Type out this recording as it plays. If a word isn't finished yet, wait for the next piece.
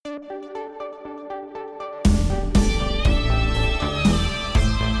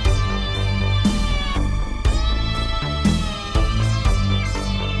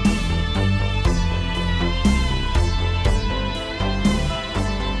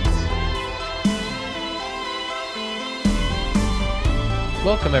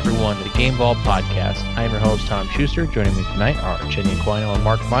Welcome, everyone, to the Game Vault Podcast. I am your host, Tom Schuster. Joining me tonight are Jenny Aquino and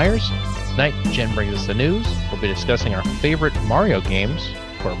Mark Myers. Tonight, Jen brings us the news. We'll be discussing our favorite Mario games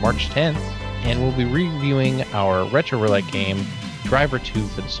for March 10th, and we'll be reviewing our retro roulette game, Driver 2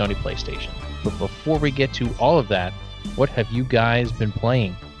 for the Sony PlayStation. But before we get to all of that, what have you guys been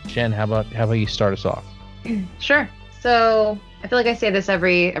playing? Jen, how about you start us off? Sure. So I feel like I say this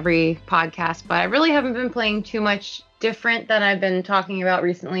every podcast, but I really haven't been playing too much different than I've been talking about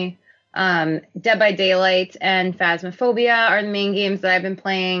recently. Dead by Daylight and Phasmophobia are the main games that I've been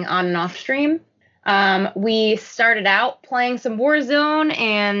playing on and off stream. We started out playing some Warzone,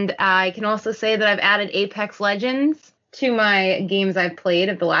 and I can also say that I've added Apex Legends to my games I've played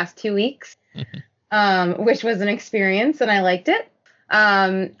of the last 2 weeks, which was an experience, and I liked it.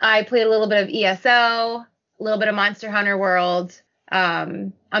 I played a little bit of ESO, a little bit of Monster Hunter World.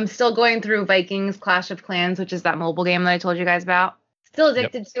 I'm still going through Vikings Clash of Clans, which is that mobile game that I told you guys about. Still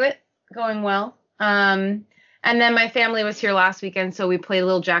addicted to it. Going well. And then my family was here last weekend, so we played a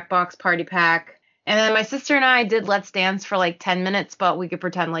little Jackbox Party Pack. And then my sister and I did Let's Dance for like 10 minutes, but we could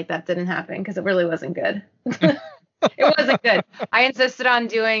pretend like that didn't happen because it really wasn't good. It wasn't good. I insisted on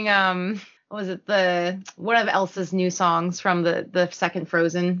doing, one of Elsa's new songs from the second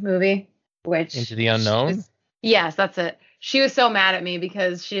Frozen movie, which Into the Unknown? Yes, that's it. She was so mad at me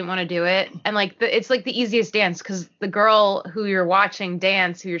because she didn't want to do it. And like it's like the easiest dance because the girl who you're watching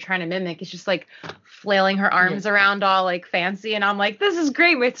dance, who you're trying to mimic, is just like flailing her arms around all like fancy. And I'm like, this is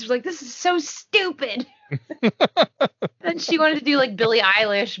great. My sister's like, this is so stupid. Then she wanted to do like Billie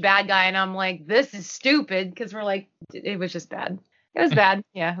Eilish, Bad Guy. And I'm like, this is stupid because we're like, it was just bad. It was bad.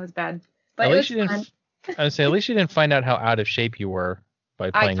 Yeah, it was bad. But at it least was you fun. didn't. I would say at least you didn't find out how out of shape you were by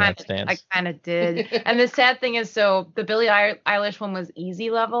playing Let's Dance. I kind of did. And the sad thing is, so the Billie Eilish one was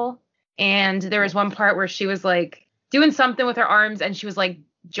easy level. And there was one part where she was like doing something with her arms and she was like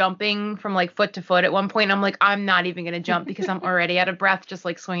jumping from like foot to foot at one point. And I'm like, I'm not even going to jump because I'm already out of breath just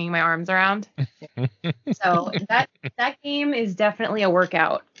like swinging my arms around. So that game is definitely a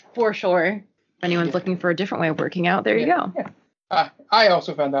workout for sure. If anyone's looking for a different way of working out, there you go. Yeah. I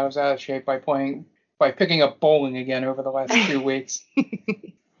also found out I was out of shape by picking up bowling again over the last 2 weeks.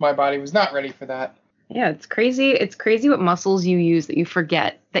 My body was not ready for that. Yeah, it's crazy. It's crazy what muscles you use that you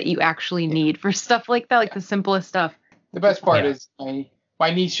forget that you actually need for stuff like that, like the simplest stuff. The best part is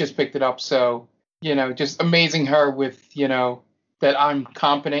my niece just picked it up, so, just amazing her with, that I'm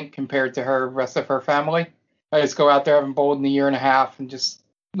competent compared to her rest of her family. I just go out there, having bowled in a year and a half, and just,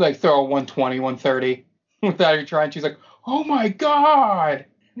 like, throw a 120, 130 without her trying. She's like, oh, my God.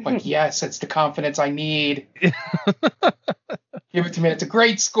 Like, yes, that's the confidence I need. Give it to me. It's a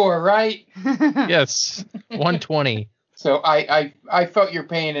great score, right? Yes, 120. So I felt your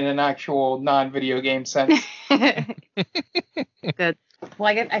pain in an actual non-video game sense. Good.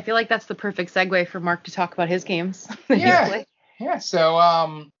 Well, I feel like that's the perfect segue for Mark to talk about his games. Yeah.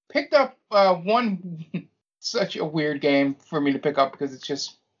 So picked up one such a weird game for me to pick up because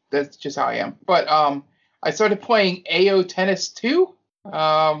that's just how I am. But I started playing AO Tennis 2.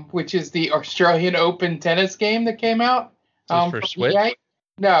 Which is the Australian Open tennis game that came out. For Switch? EA.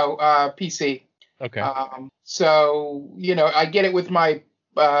 No, PC. Okay. So, I get it with my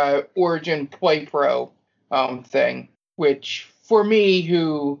Origin Play Pro thing, which for me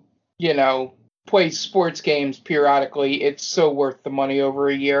who, plays sports games periodically, it's so worth the money over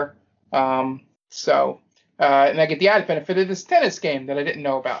a year. And I get the added benefit of this tennis game that I didn't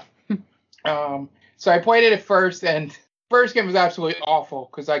know about. So I played it at first, and first game was absolutely awful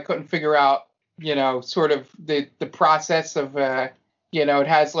because I couldn't figure out, sort of the process of, it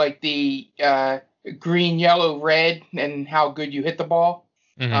has like the green, yellow, red, and how good you hit the ball.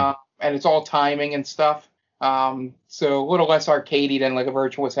 Mm-hmm. And it's all timing and stuff. So a little less arcadey than like a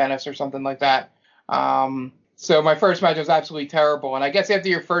virtual tennis or something like that. So my first match was absolutely terrible. And I guess after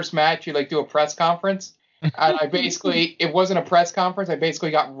your first match, you like do a press conference. And it wasn't a press conference. I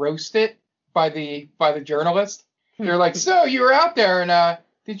basically got roasted by the journalist. They're like, so you were out there, and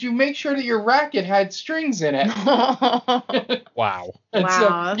did you make sure that your racket had strings in it? Wow.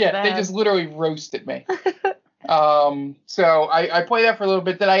 So, they just literally roasted me. So I played that for a little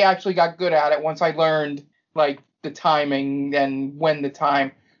bit. Then I actually got good at it once I learned like the timing and when the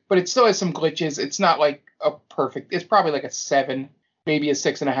time. But it still has some glitches. It's not like a perfect. It's probably like a 7, maybe a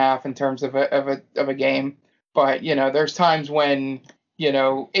 6.5 in terms of a game. But there's times when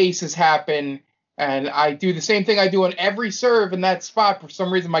aces happen. And I do the same thing I do on every serve in that spot. For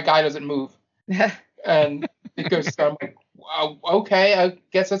some reason, my guy doesn't move. And it goes, I'm like, wow, okay, I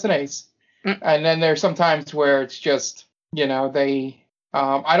guess that's an ace. And then there's some times where it's just, I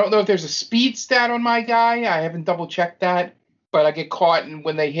don't know if there's a speed stat on my guy. I haven't double checked that. but I get caught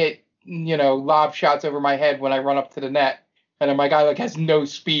when they hit, lob shots over my head when I run up to the net, and then my guy like has no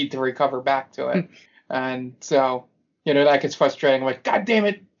speed to recover back to it, and so that gets frustrating. I'm like, God damn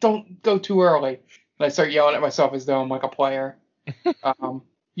it, don't go too early, and I start yelling at myself as though I'm like a player.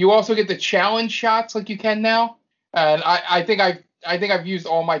 You also get the challenge shots like you can now, and I think I've used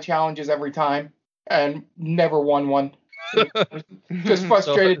all my challenges every time and never won one. Just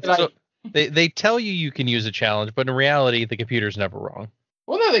frustrated They tell you can use a challenge, but in reality, the computer's never wrong.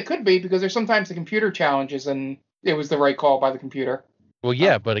 Well, no, they could be, because there's sometimes the computer challenges and it was the right call by the computer. Well,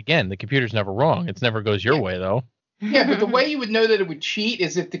 yeah, but again, the computer's never wrong. It never goes your way, though. Yeah, but the way you would know that it would cheat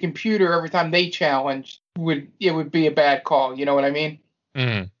is if the computer, every time they challenged, it would be a bad call. You know what I mean?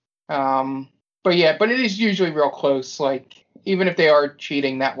 Mm-hmm. But it is usually real close. Like, even if they are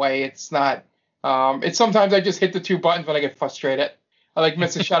cheating that way, it's not. It's sometimes I just hit the two buttons when I get frustrated. I like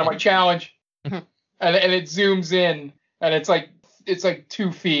miss a shot of my challenge, and it zooms in, and it's like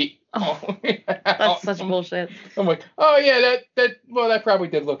 2 feet. Oh, that's such bullshit. I'm like, oh yeah, that probably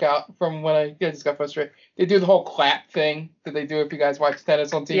did look out from when I just got frustrated. They do the whole clap thing that they do if you guys watch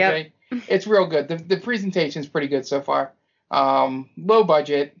tennis on TV. Yep. It's real good. The presentation's pretty good so far. Low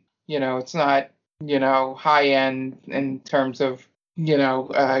budget, it's not, high end in terms of,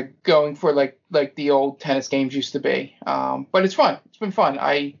 going for like the old tennis games used to be. But it's fun. It's been fun.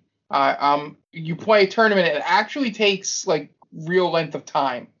 You play a tournament, it actually takes like real length of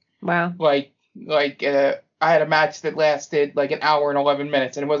time. Wow. Like I had a match that lasted like an hour and 11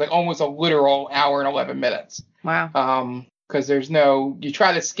 minutes, and it was like almost a literal hour and 11 minutes. Wow. Because you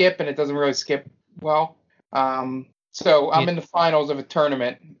try to skip and it doesn't really skip well. So I'm in the finals of a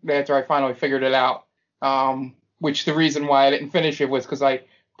tournament after I finally figured it out. Which the reason why I didn't finish it was because I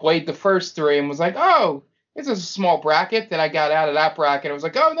played the first 3 and was like, oh, this is a small bracket. Then I got out of that bracket and was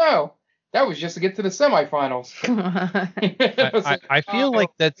like, oh no, that was just to get to the semifinals. I feel like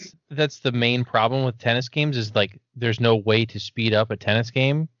that's the main problem with tennis games is like there's no way to speed up a tennis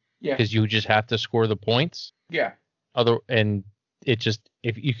game because you just have to score the points. Yeah. And it just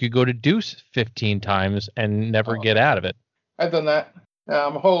if you could go to deuce 15 times and never get out of it. I've done that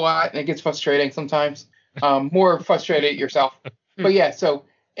a whole lot, and it gets frustrating sometimes. More frustrated at yourself. But yeah, so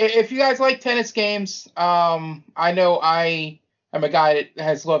if you guys like tennis games, I know I am a guy that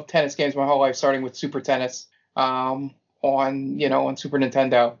has loved tennis games my whole life, starting with Super Tennis on Super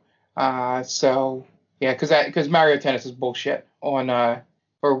Nintendo. So yeah, because Mario Tennis is bullshit on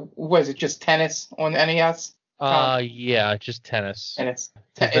or was it just tennis on NES? Yeah, just tennis. And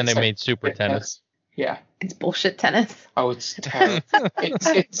then they made Super Tennis. Yeah, it's bullshit tennis. Oh, it's terrible.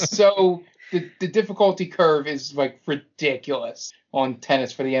 it's so. The difficulty curve is like ridiculous on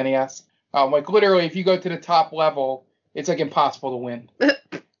tennis for the NES. Like literally, if you go to the top level, it's like impossible to win.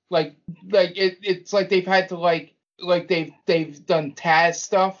 It's like they've had to like they've done Taz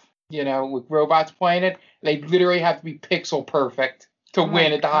stuff, with robots playing it. They literally have to be pixel perfect to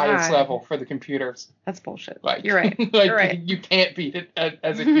win at the highest level for the computers. That's bullshit. Like, you're right. You're right. You can't beat it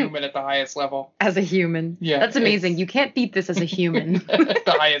as a human at the highest level. As a human. Yeah. That's amazing. You can't beat this as a human. At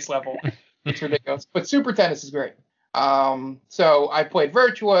the highest level. It's ridiculous. But Super Tennis is great. So I played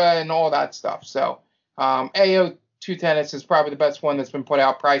Virtua and all that stuff. So AO2 Tennis is probably the best one that's been put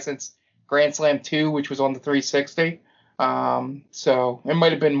out probably since Grand Slam 2, which was on the 360. So it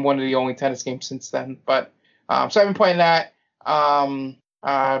might have been one of the only tennis games since then. But so I've been playing that.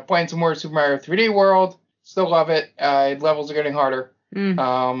 Playing some more Super Mario 3D World. Still love it. Levels are getting harder.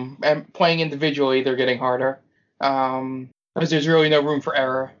 And playing individually, they're getting harder. Because there's really no room for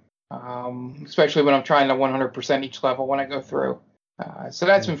error. Especially when I'm trying to 100% each level when I go through. So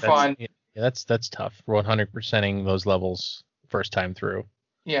that's been fun. Yeah, that's tough. 100%ing those levels first time through.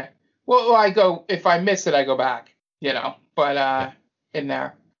 Yeah. Well, if I miss it, I go back, but in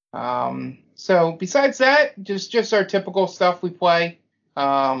there. So besides that, just our typical stuff we play.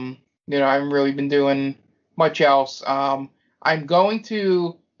 I haven't really been doing much else. It's going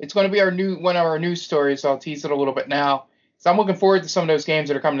to be one of our news stories, so I'll tease it a little bit now. So I'm looking forward to some of those games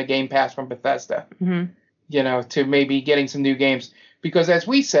that are coming to Game Pass from Bethesda. Mm-hmm. To maybe getting some new games. Because as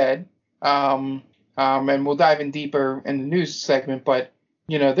we said, and we'll dive in deeper in the news segment, but,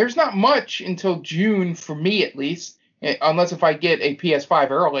 there's not much until June, for me at least, unless if I get a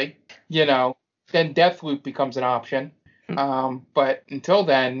PS5 early, then Deathloop becomes an option. But until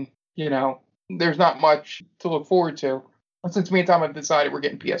then, there's not much to look forward to. Since me and Tom have decided we're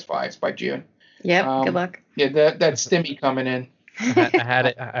getting PS5s by June. Yep, good luck. Yeah, that's Stimmy coming in.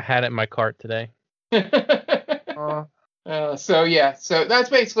 I had it in my cart today. So that's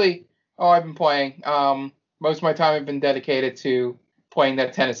basically all I've been playing. Most of my time I've been dedicated to playing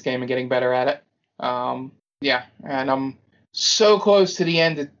that tennis game and getting better at it. And I'm so close to the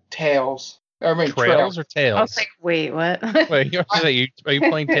end of Tales. I mean, Trails or I Tales? was like, wait, what? Wait, are you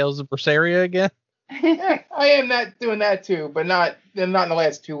playing Tales of Berseria again? Yeah, I am doing that too, but not in the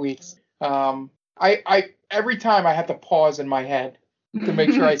last 2 weeks. I every time I have to pause in my head to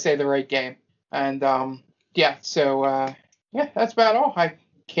make sure I say the right game. And yeah, so yeah, that's about all. I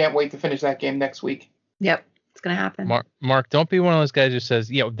can't wait to finish that game next week. Yep, it's gonna happen. Mark, don't be one of those guys who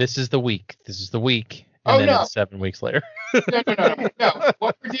says, this is the week. This is the week. And then no. it's 7 weeks later. No.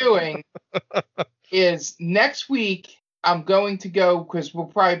 What we're doing is next week I'm going to go, because we'll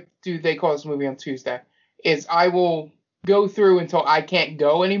probably do They Call This Movie on Tuesday, is I will go through until I can't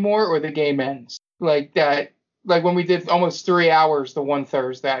go anymore or the game ends. Like that, like when we did almost 3 hours the one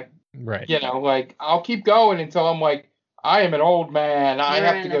Thursday. Right. You know, like I'll keep going until I'm like, I am an old man. I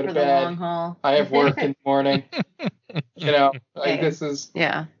have to go to bed. I have work in the morning. You know, like this is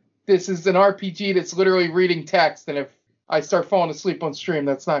an RPG that's literally reading text, and if I start falling asleep on stream,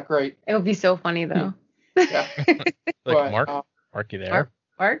 that's not great. It would be so funny though. Yeah. Like, Mark, you there?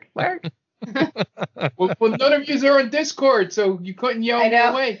 Mark. Well, none of you are on Discord, so you couldn't yell me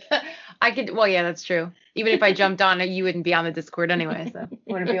awake. I could. Well, yeah, that's true. Even if I jumped on it, you wouldn't be on the Discord anyway, so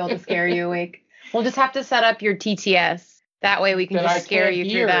wouldn't be able to scare you awake. We'll just have to set up your TTS. That way we can just scare you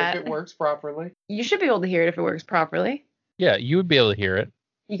through that. If it works properly. You should be able to hear it if it works properly. Yeah, you would be able to hear it.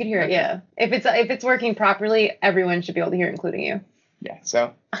 You can hear it, yeah. If it's working properly, everyone should be able to hear it, including you. Yeah.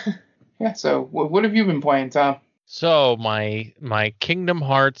 So. Yeah. So what have you been playing, Tom? So my Kingdom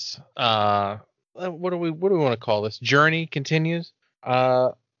Hearts, what do we want to call this? Journey continues.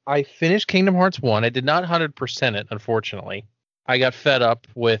 I finished Kingdom Hearts 1. I did not 100% it, unfortunately. I got fed up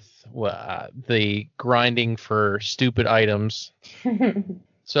with the grinding for stupid items.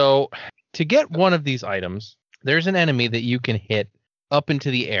 So to get one of these items, there's an enemy that you can hit up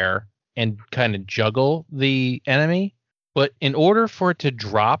into the air and kind of juggle the enemy. But in order for it to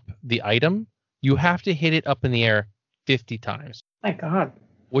drop the item, you have to hit it up in the air 50 times. My God.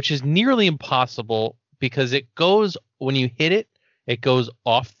 Which is nearly impossible because it goes, when you hit it, it goes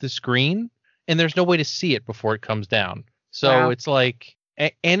off the screen and there's no way to see it before it comes down. So It's like,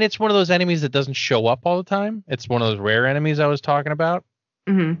 and it's one of those enemies that doesn't show up all the time. It's one of those rare enemies I was talking about.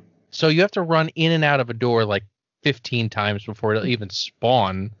 Mm-hmm. So you have to run in and out of a door like 15 times before it'll even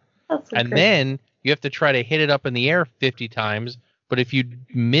spawn. That's so and crazy. Then you have to try to hit it up in the air 50 times. But if you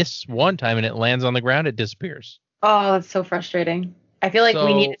miss one time and it lands on the ground, it disappears. Oh, that's so frustrating. I feel like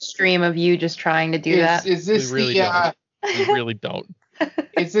we need a stream of you just trying to do that. Is this we really don't.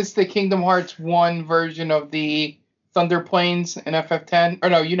 Is this the Kingdom Hearts 1 version of the Thunder Plains in FF10? Or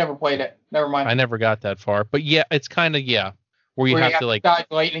no, you never played it. Never mind. I never got that far. But yeah, it's kind of, where you have to like dodge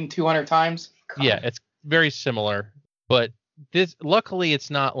lightning 200 times. God. Yeah, it's very similar. But luckily it's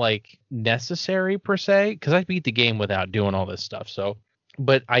not like necessary per se, because I beat the game without doing all this stuff. So,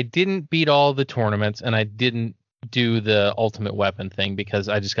 but I didn't beat all the tournaments and I didn't do the ultimate weapon thing because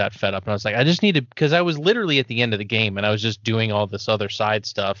I just got fed up and I was like, I just need to, because I was literally at the end of the game and I was just doing all this other side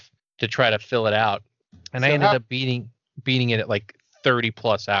stuff to try to fill it out. And I ended up beating it at like 30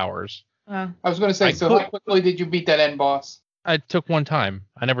 plus hours. I was going to say, how quickly did you beat that end boss? I took one time.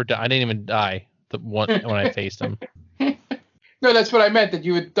 I didn't even die when I faced him. No, that's what I meant, that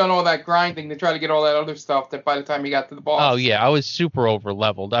you had done all that grinding to try to get all that other stuff that by the time you got to the boss. Oh, yeah. I was super over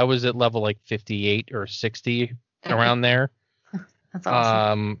leveled. I was at level like 58 or 60 around there. That's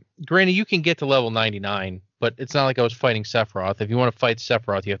awesome. Granted, you can get to level 99, but it's not like I was fighting Sephiroth. If you want to fight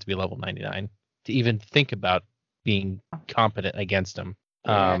Sephiroth, you have to be level 99 to even think about being competent against him.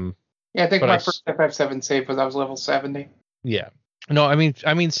 Yeah, I think my first FF7 save was I was level 70. Yeah. No, I mean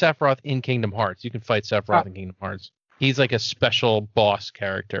Sephiroth in Kingdom Hearts. You can fight Sephiroth in Kingdom Hearts. He's like a special boss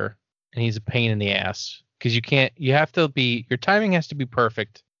character, and he's a pain in the ass because your timing has to be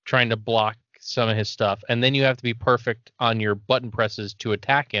perfect trying to block some of his stuff, and then you have to be perfect on your button presses to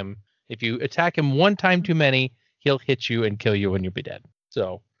attack him. If you attack him one time too many, he'll hit you and kill you and you'll be dead.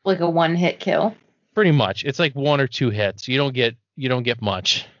 So like a one-hit kill. Pretty much. It's like 1 or 2 hits. You don't get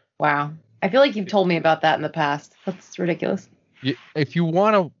much. Wow. I feel like you've told me about that in the past. That's ridiculous. If you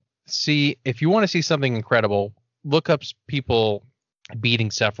want to see something incredible, look up people beating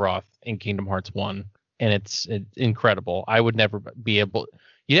Sephiroth in Kingdom Hearts 1, and it's incredible. I would never be able.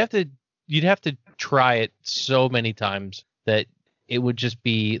 You'd have to try it so many times that it would just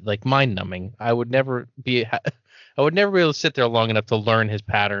be like mind numbing. I would never be able to sit there long enough to learn his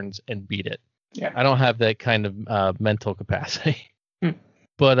patterns and beat it. Yeah. I don't have that kind of mental capacity.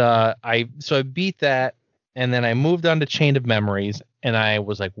 But I beat that, and then I moved on to Chain of Memories, and I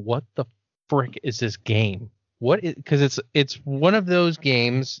was like, what the frick is this game? Because it's one of those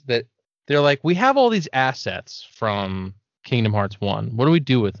games that they're like, we have all these assets from Kingdom Hearts 1? What do we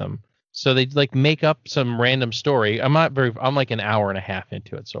do with them? So they like make up some random story. I'm like an hour and a half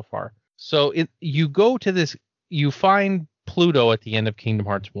into it so far. So you go to this, you find Pluto at the end of Kingdom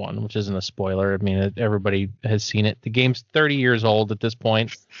Hearts 1, which isn't a spoiler. I mean, everybody has seen it. The game's 30 years old at this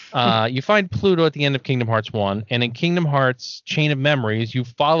point. You find Pluto at the end of Kingdom Hearts 1, and in Kingdom Hearts Chain of Memories, you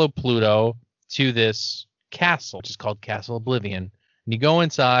follow Pluto to this castle, which is called Castle Oblivion. And you go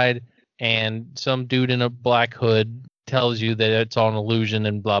inside, and some dude in a black hood tells you that it's all an illusion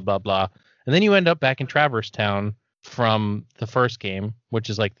and blah, blah, blah. And then you end up back in Traverse Town from the first game, which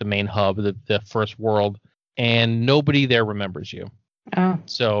is like the main hub, the first world, and nobody there remembers you. Oh.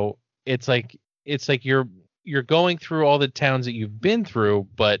 So it's like you're going through all the towns that you've been through,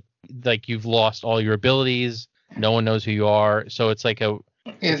 but like you've lost all your abilities. No one knows who you are. So it's like a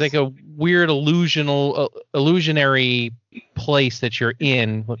weird illusionary place that you're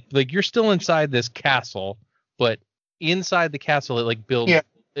in. Like you're still inside this castle, but inside the castle it like builds. Yeah.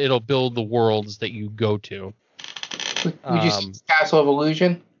 It'll build the worlds that you go to. We just Castle of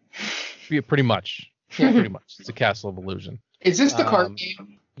Illusion. Yeah, pretty much. Yeah, pretty much. It's a Castle of Illusion. Is this the card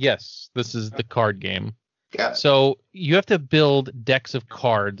game? Yes, this is the card game. Yeah. So you have to build decks of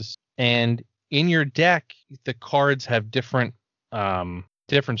cards, and in your deck, the cards have different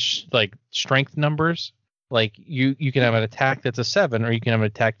like strength numbers. Like you can have an attack that's a 7, or you can have an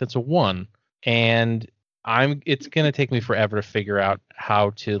attack that's a 1. And it's gonna take me forever to figure out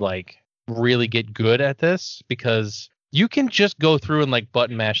how to like really get good at this, because you can just go through and like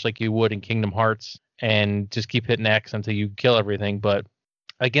button mash like you would in Kingdom Hearts and just keep hitting X until you kill everything. But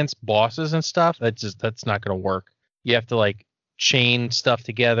against bosses and stuff, that's not gonna work. You have to like chain stuff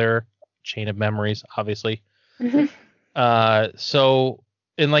together, chain of memories, obviously. Mm-hmm. So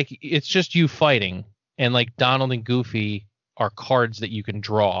and like it's just you fighting, and like Donald and Goofy are cards that you can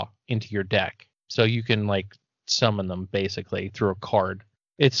draw into your deck. So you can like summon them basically through a card.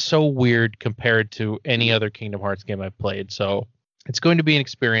 It's so weird compared to any other Kingdom Hearts game I've played. So it's going to be an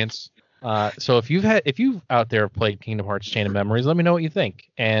experience. So if you've out there played Kingdom Hearts Chain of Memories, let me know what you think,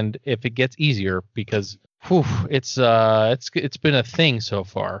 and if it gets easier, because it's been a thing so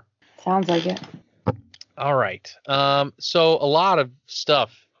far. Sounds like it. All right. So a lot of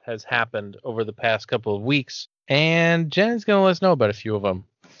stuff has happened over the past couple of weeks, and Jen's going to let us know about a few of them.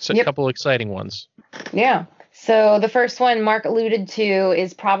 So a couple exciting ones. Yeah. So the first one Mark alluded to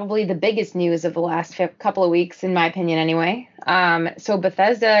is probably the biggest news of the last couple of weeks, in my opinion anyway. So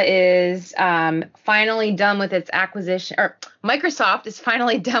Bethesda is finally done with its acquisition, or Microsoft is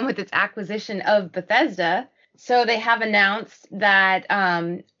finally done with its acquisition of Bethesda. So they have announced that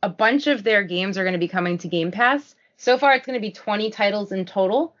a bunch of their games are going to be coming to Game Pass. So far, it's going to be 20 titles in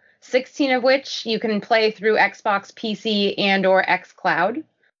total, 16 of which you can play through Xbox, PC, and or xCloud.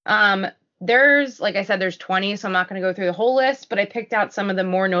 Like I said, there's 20, so I'm not going to go through the whole list, but I picked out some of the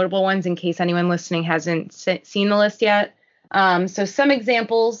more notable ones in case anyone listening hasn't seen the list yet. So some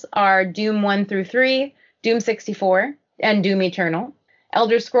examples are Doom 1 through 3, Doom 64, and Doom Eternal.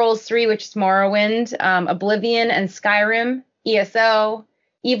 Elder Scrolls 3, which is Morrowind, Oblivion and Skyrim, ESO,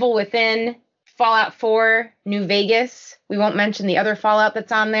 Evil Within, Fallout 4, New Vegas. We won't mention the other Fallout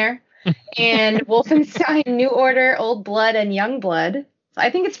that's on there. And Wolfenstein, New Order, Old Blood, and Young Blood. So I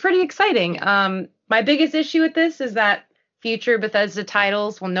think it's pretty exciting. My biggest issue with this is that future Bethesda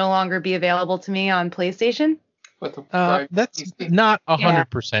titles will no longer be available to me on PlayStation. That's not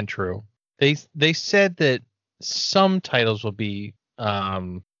 100% true. They said that some titles will be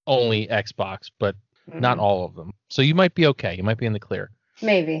only Xbox, but not all of them. So you might be okay. You might be in the clear.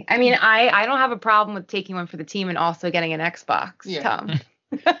 Maybe. I mean, I don't have a problem with taking one for the team and also getting an Xbox, Tom.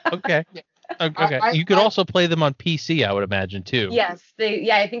 Okay. Okay. You could also play them on PC, I would imagine, too. Yes.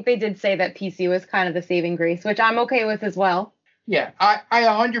 I think they did say that PC was kind of the saving grace, which I'm okay with as well. Yeah. I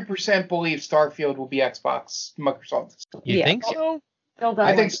 100% believe Starfield will be Xbox, Microsoft. You think so?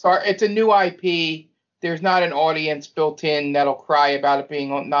 I think it's a new IP. There's not an audience built in that'll cry about it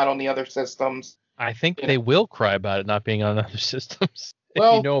being not on the other systems. I think they will cry about it not being on other systems.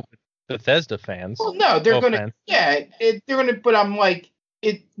 Well, if you know Bethesda fans. Well, no, they're going to. Yeah, they're going to. But I'm like,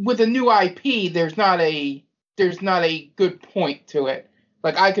 with a new IP, there's not a good point to it.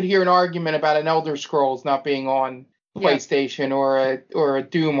 Like I could hear an argument about an Elder Scrolls not being on PlayStation or a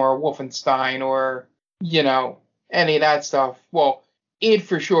Doom or a Wolfenstein or any of that stuff. Well, id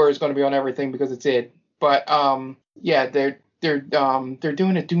for sure is going to be on everything because it's id. But they're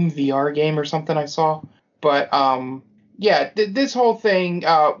doing a Doom VR game or something I saw. But this whole thing.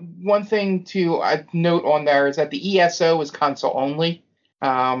 One thing to note on there is that the ESO is console only.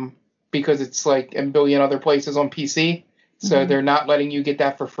 Because it's like a billion other places on PC. So they're not letting you get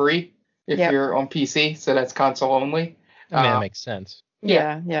that for free if you're on PC. So that's console only. I mean, that makes sense.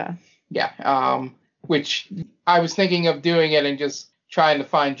 Yeah. Yeah. Which I was thinking of doing it and just trying to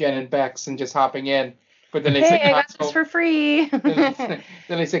find Jen and Bex and just hopping in. But then they said I got this for free. then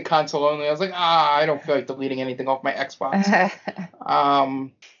they said console only. I was like, I don't feel like deleting anything off my Xbox.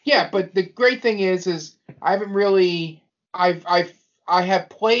 Yeah, but the great thing is I haven't really. I've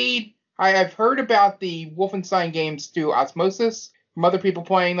heard about the Wolfenstein games through osmosis from other people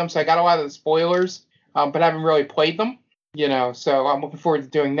playing them, so I got a lot of the spoilers, but I haven't really played them. So I'm looking forward to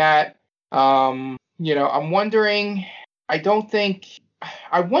doing that. I'm wondering. I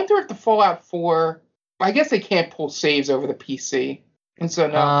wonder if the Fallout 4. I guess they can't pull saves over the PC, and so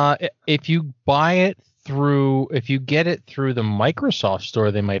no. If you get it through the Microsoft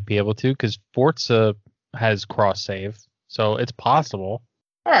store, they might be able to, because Forza has cross save, so it's possible.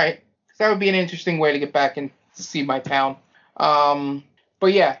 All right, that would be an interesting way to get back and see my town.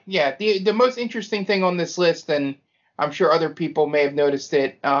 But yeah, the most interesting thing on this list, and I'm sure other people may have noticed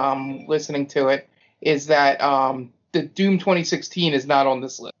it listening to it, is that the Doom 2016 is not on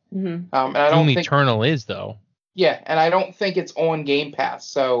this list. Mm-hmm. And I don't Doom think Eternal is, though. Yeah, and I don't think it's on Game Pass.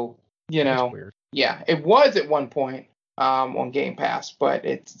 So That's weird. Yeah, it was at one point on Game Pass, but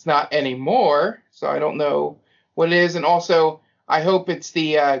it's not anymore. So I don't know what it is. And also, I hope it's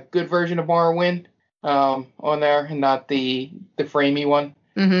the good version of Morrowind on there, and not the framey one.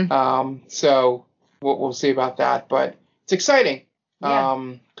 Mm-hmm. So we'll see about that, but it's exciting.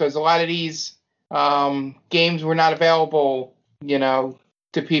 Yeah. Because a lot of these games were not available,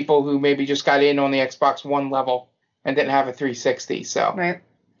 to people who maybe just got in on the Xbox One level and didn't have a 360. So Right.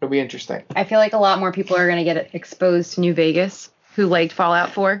 it'll be interesting. I feel like a lot more people are going to get exposed to New Vegas who liked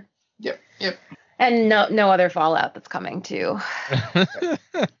Fallout 4. Yep. And no other Fallout that's coming to.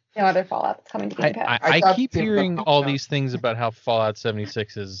 No other Fallout that's coming to Game Pass. I keep hearing all these things about how Fallout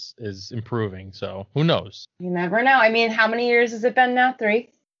 76 is improving, so who knows? You never know. I mean, how many years has it been now? 3?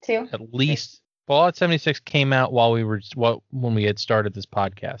 2? At least Fallout 76 came out when we had started this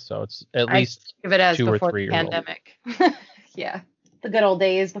podcast, so it's at least think of it as 2 or before 3 the years old. pandemic. Yeah, the good old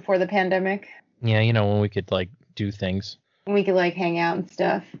days before the pandemic. Yeah, when we could do things. We could hang out and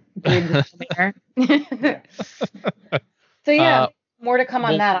stuff. So yeah, more to come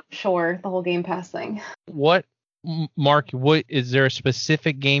on that, I'm sure. The whole Game Pass thing. Mark, is there a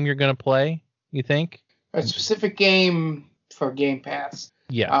specific game you're going to play, you think? A specific game for Game Pass?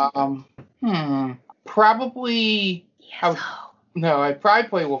 Yeah. Probably. I'd probably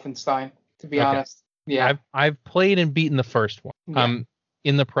play Wolfenstein, to be honest. Yeah. I've played and beaten the first one. Yeah. I'm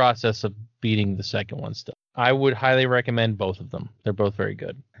in the process of beating the second one still. I would highly recommend both of them. They're both very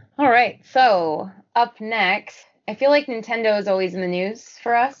good. All right. So up next, I feel like Nintendo is always in the news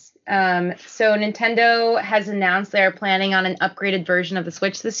for us. So Nintendo has announced they're planning on an upgraded version of the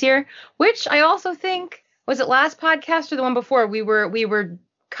Switch this year, which I also think, was it last podcast or the one before? We were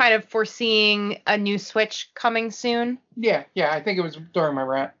kind of foreseeing a new Switch coming soon. Yeah. I think it was during my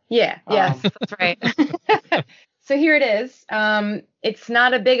rant. Yeah. Yes, that's right. So here it is. It's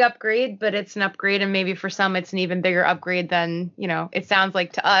not a big upgrade, but it's an upgrade, and maybe for some it's an even bigger upgrade than, it sounds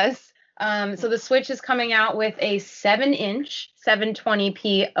like to us. So the Switch is coming out with a 7-inch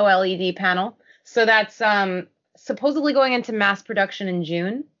 720p OLED panel. So that's supposedly going into mass production in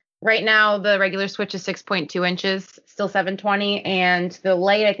June. Right now, the regular Switch is 6.2 inches, still 720, and the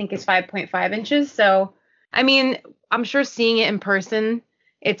Lite, I think, is 5.5 inches. So, I mean, I'm sure seeing it in person,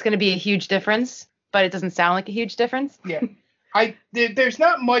 it's going to be a huge difference, but it doesn't sound like a huge difference. Yeah. There's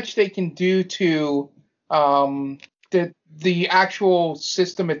not much they can do to the actual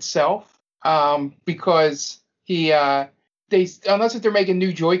system itself, because unless if they're making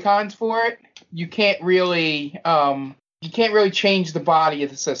new Joy-Cons for it, you can't really change the body of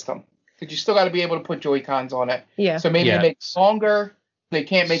the system, because you still got to be able to put Joy-Cons on it. Yeah. So maybe they make it longer. They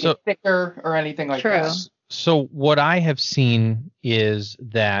can't make it thicker or anything like that. So what I have seen is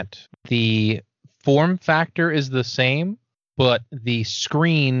that the form factor is the same, but the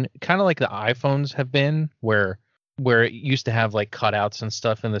screen, kind of like the iPhones have been, where it used to have cutouts and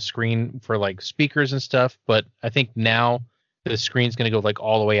stuff in the screen for speakers and stuff, but I think now the screen's going to go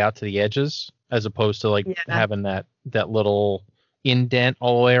all the way out to the edges, as opposed to having that little indent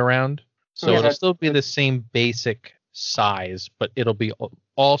all the way around. So it'll still be the same basic size, but it'll be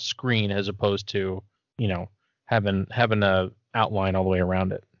all screen as opposed to, having a outline all the way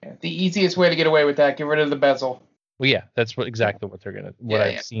around it. The easiest way to get away with that, get rid of the bezel. Well, yeah, that's exactly what they're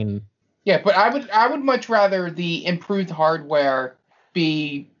I've seen. Yeah, but I would much rather the improved hardware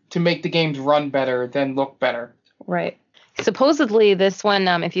be to make the games run better than look better. Right. Supposedly, this one,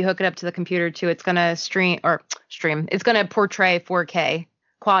 if you hook it up to the computer too, it's gonna stream. It's gonna portray 4K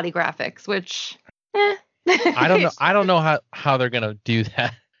quality graphics, which, I don't know. I don't know how they're gonna do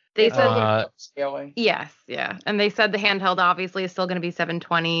that. They said scaling. yes, yeah, and they said the handheld obviously is still going to be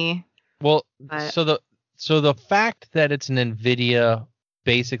 720. Well, But- so the fact that it's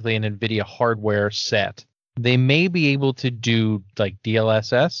basically an NVIDIA hardware set, they may be able to do like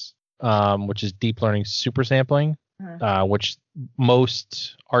DLSS, which is deep learning super sampling, which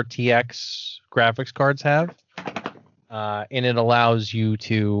most RTX graphics cards have, and it allows you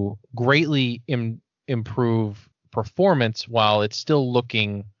to greatly improve performance while it's still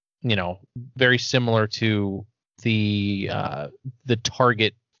looking, very similar to the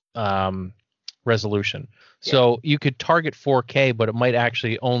target resolution. So you could target 4K, but it might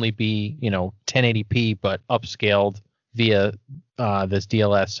actually only be 1080p, but upscaled via this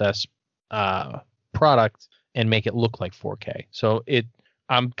DLSS product and make it look like 4K. So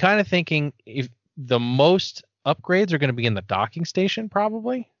I'm kind of thinking if the most upgrades are going to be in the docking station,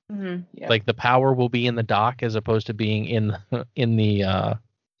 probably. Mhm. Yeah. Like the power will be in the dock as opposed to being in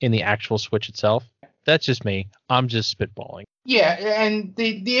the actual Switch itself. That's just me. I'm just spitballing. Yeah, and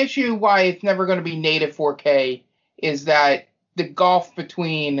the issue why it's never going to be native 4K is that the gulf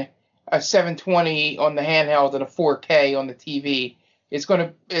between a 720 on the handheld and a 4K on the TV is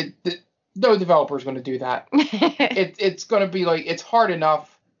going to no developer is going to do that. It's going to be like, it's hard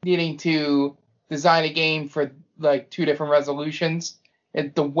enough needing to design a game for like two different resolutions.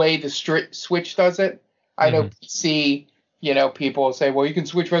 And the way the Switch does it, I know PC, people say, well, you can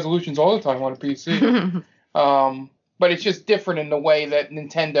switch resolutions all the time on a PC. But it's just different in the way that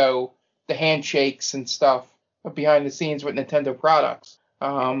Nintendo, the handshakes and stuff behind the scenes with Nintendo products.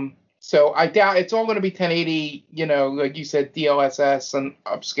 So I doubt it's all going to be 1080, like you said, DLSS and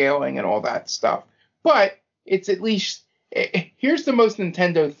upscaling and all that stuff. But it's at least, here's the most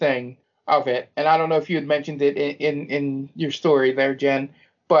Nintendo thing of it. And I don't know if you had mentioned it in your story there, Jen,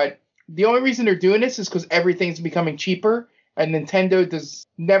 but the only reason they're doing this is because everything's becoming cheaper, and Nintendo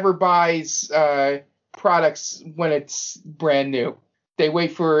never buys products when it's brand new. They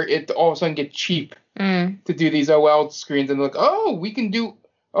wait for it to all of a sudden get cheap to do these OLED screens, and look, oh, we can do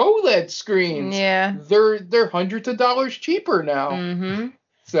OLED screens. Yeah. They're hundreds of dollars cheaper now. Mm-hmm.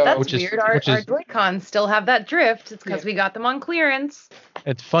 So That's weird. Our Joy-Cons still have that drift. It's because we got them on clearance.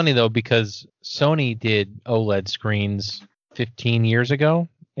 It's funny though, because Sony did OLED screens 15 years ago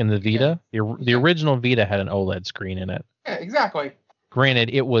in the Vita. The original Vita had an OLED screen in it. Yeah, exactly. Granted,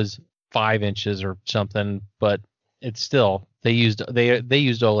 it was 5 inches or something, but it's still they used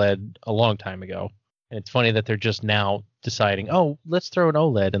OLED a long time ago. And it's funny that they're just now deciding, oh, let's throw an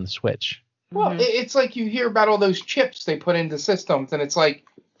OLED in the Switch. Well, it's like you hear about all those chips they put into systems, and it's like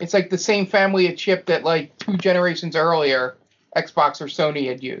the same family of chip that like 2 generations earlier Xbox or Sony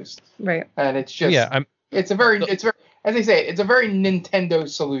had used. Right. And it's just it's very as they say, it's a very Nintendo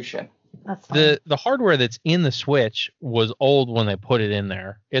solution. That's fine. The hardware that's in the Switch was old when they put it in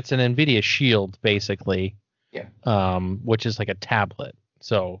there. It's an NVIDIA Shield, basically. Yeah. Which is like a tablet.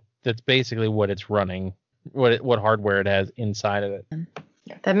 So that's basically what it's running, what hardware it has inside of it.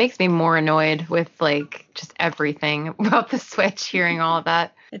 That makes me more annoyed with like just everything about the Switch, hearing all of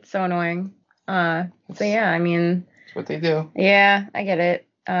that. It's so annoying. So yeah, I mean, That's what they do. Yeah, I get it.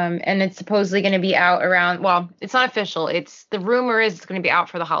 And it's supposedly going to be out around, well, it's not official. The rumor is it's going to be out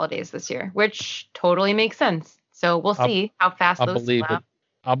for the holidays this year, which totally makes sense. So we'll see how fast those sell out.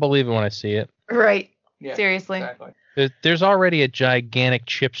 I'll believe it when I see it. Right. Yeah, Seriously. Exactly. There's already a gigantic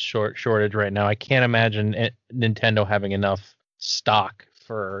chip shortage right now. I can't imagine Nintendo having enough stock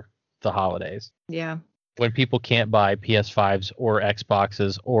for the holidays. Yeah. When people can't buy PS5s or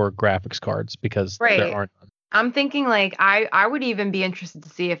Xboxes or graphics cards because there aren't none. I'm thinking like I would even be interested to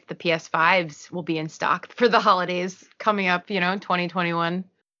see if the PS5s will be in stock for the holidays coming up, 2021.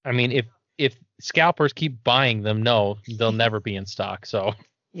 I mean, if scalpers keep buying them, no, they'll never be in stock. So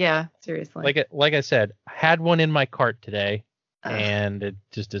yeah, seriously. Like I said, I had one in my cart today and it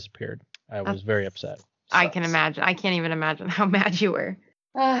just disappeared. I was very upset. I can imagine. I can't even imagine how mad you were.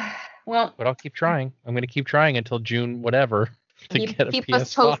 Well, but I'll keep trying. I'm going to keep trying until June, whatever, to get a keep PS5.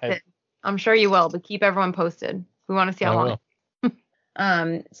 us posted. I'm sure you will, but keep everyone posted. We want to see how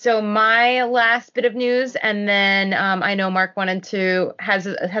long. So my last bit of news, and then I know Mark has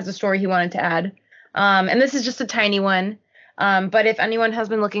a story he wanted to add. And this is just a tiny one. But if anyone has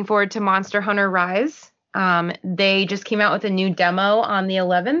been looking forward to Monster Hunter Rise, they just came out with a new demo on the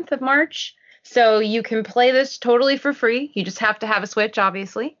 11th of March. So you can play this totally for free. You just have to have a Switch,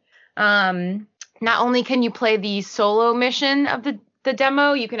 obviously. Not only can you play the solo mission of the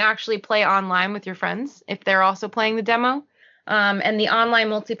demo, you can actually play online with your friends if they're also playing the demo. And the online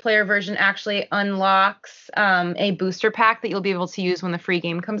multiplayer version actually unlocks a booster pack that you'll be able to use when the free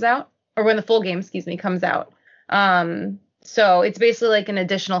game comes out or when the full game, comes out. So it's basically like an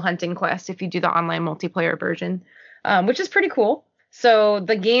additional hunting quest if you do the online multiplayer version, which is pretty cool. So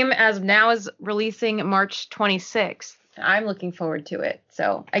the game as of now is releasing March 26th. I'm looking forward to it.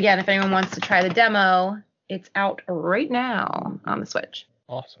 So again, if anyone wants to try the demo, it's out right now on the Switch.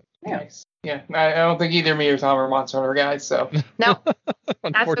 Awesome. Yeah. Nice. Yeah, I don't think either me or Tom are Monster Hunter guys, so. No.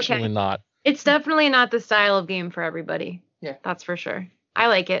 Unfortunately okay. not. It's definitely not the style of game for everybody. Yeah. That's for sure. I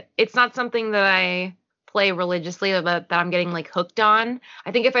like it. It's not something that I play religiously or that I'm getting like hooked on.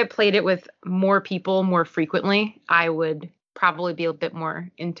 I think if I played it with more people more frequently, I would probably be a bit more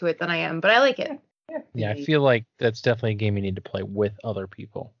into it than I am, but I like it. Yeah, I feel like that's definitely a game you need to play with other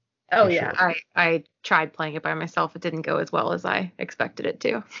people. Oh yeah, sure. I tried playing it by myself. It didn't go as well as I expected it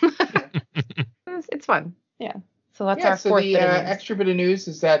to. It's fun. Yeah. So that's our fourth bit of news. Extra bit of news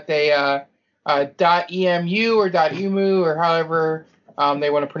is that they .emu or .emu or however they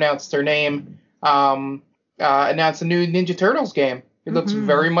want to pronounce their name announced a new Ninja Turtles game. It looks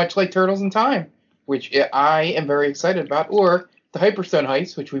very much like Turtles in Time, which I am very excited about. Or the Hyperstone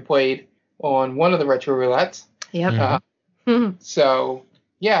Heist, which we played on one of the retro roulettes. Yep. So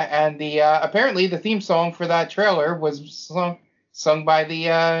yeah, and the apparently the theme song for that trailer was sung by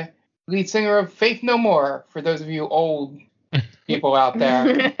the lead singer of Faith No More. For those of you old people out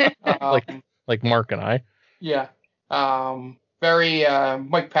there, like Mark and I. Yeah. Very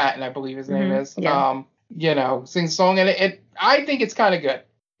Mike Patton, I believe his name is. Yeah. Sings a song, and I think it's kind of good.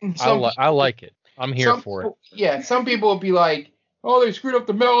 I like it. I'm here for it. Yeah, some people will be like, "Oh, they screwed up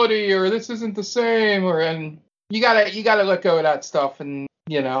the melody," or "This isn't the same," and you gotta let go of that stuff, and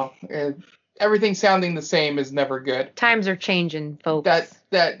everything sounding the same is never good. Times are changing, folks.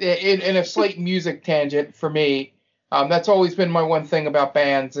 That in a slight music tangent for me, that's always been my one thing about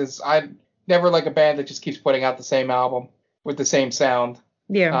bands is I never like a band that just keeps putting out the same album with the same sound.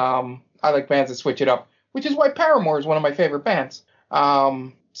 Yeah. I like bands that switch it up, which is why Paramore is one of my favorite bands.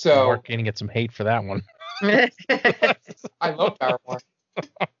 So Mark going to get some hate for that one. I love Paramore.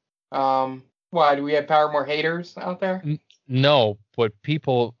 Why do we have Paramore haters out there? No, but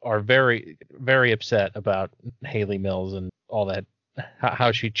people are very, very upset about Hayley Mills and all that,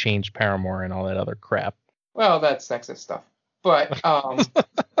 how she changed Paramore and all that other crap. Well, that's sexist stuff, but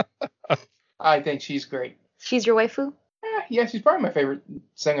I think she's great. She's your waifu? Yeah, she's probably my favorite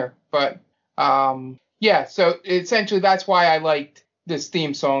singer. But yeah, so essentially that's why I liked this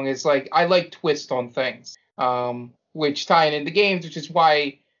theme song. Is like I like twist on things, which tie into games, which is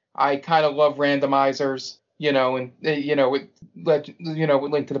why I kind of love randomizers. And with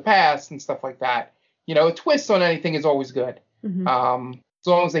Link to the Past and stuff like that. A twist on anything is always good. Mm-hmm. As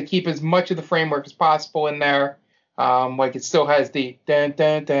long as they keep as much of the framework as possible in there. Like it still has the dun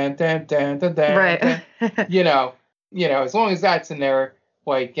dun dun dun dun dun dun. Right. As long as that's in there,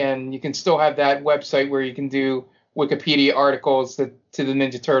 and you can still have that website where you can do Wikipedia articles to the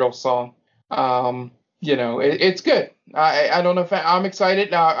Ninja Turtles song. It's good. I don't know if I'm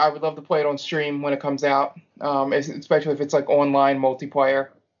excited. I would love to play it on stream when it comes out, especially if it's like online multiplayer.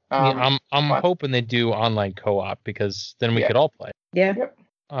 I'm hoping they do online co-op because then we could all play. Yeah. Yep.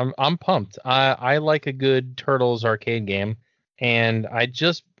 I'm pumped. I like a good Turtles arcade game, and I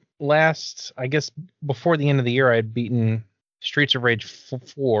just before the end of the year I had beaten Streets of Rage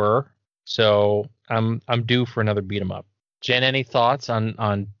 4, so I'm due for another beat 'em up. Jen, any thoughts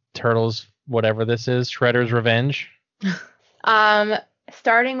on Turtles? Whatever this is, Shredder's Revenge.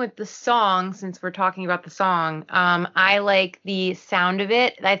 Starting with the song, since we're talking about the song, I like the sound of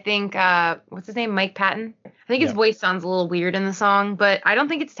it. I think what's his name, Mike Patton. I think his voice sounds a little weird in the song, but I don't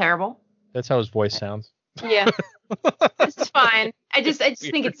think it's terrible. That's how his voice sounds. Yeah, it's fine. I just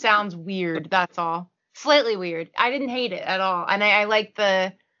think it sounds weird. That's all. Slightly weird. I didn't hate it at all, and I like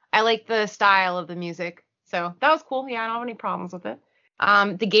the style of the music. So that was cool. Yeah, I don't have any problems with it.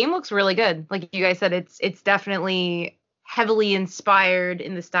 The game looks really good. Like you guys said, it's definitely heavily inspired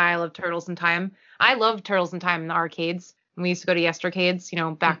in the style of Turtles in Time. I loved Turtles in Time in the arcades. We used to go to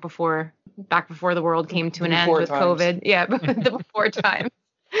Yestercades, back before the world came to an end with COVID. Yeah, the before time.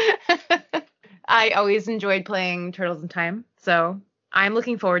 I always enjoyed playing Turtles in Time, so I'm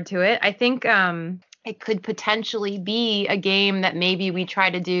looking forward to it. I think it could potentially be a game that maybe we try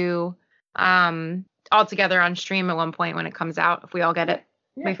to do all together on stream at one point when it comes out, if we all get it.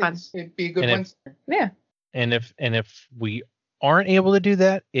 It'd be fun. It'd be a good one. Yeah. And if we aren't able to do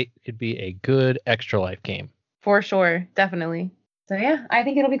that, it could be a good Extra Life game. For sure, definitely. So yeah, I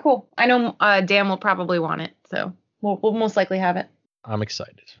think it'll be cool. I know Dan will probably want it, so we'll most likely have it. I'm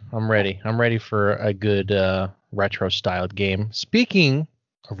excited. I'm ready. I'm ready for a good retro-styled game. Speaking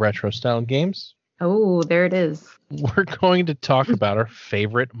of retro-styled games, Oh, there it is. We're going to talk about our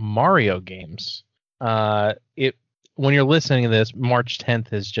favorite Mario games. When you're listening to this, March 10th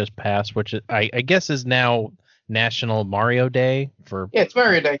has just passed, which I guess is now National Mario Day for. Yeah, it's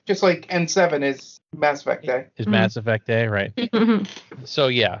Mario Day, just like N7 is Mass Effect Day. Is Mass Effect Day, right? So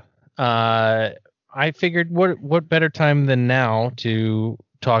yeah, I figured what better time than now to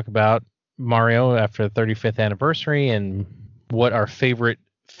talk about Mario after the 35th anniversary and what our favorite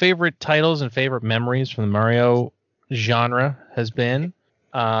titles and favorite memories from the Mario genre has been.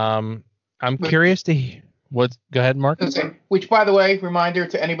 I'm curious to go ahead, Mark. Okay. Which, by the way, reminder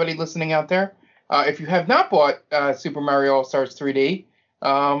to anybody listening out there, if you have not bought Super Mario All-Stars 3D,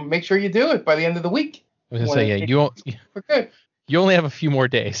 make sure you do it by the end of the week. I was gonna say, We're good. You only have a few more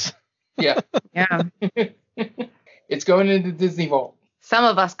days. Yeah. Yeah. It's going into Disney Vault. Some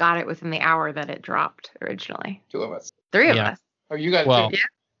of us got it within the hour that it dropped originally. 2 of us. 3 of us. Oh, you got Well, it too.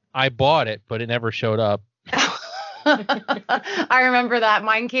 I bought it, but it never showed up. I remember that.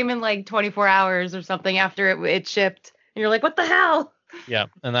 Mine came in like 24 hours or something after it shipped. And you're like, what the hell? Yeah,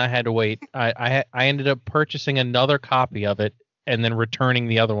 and I had to wait. I ended up purchasing another copy of it and then returning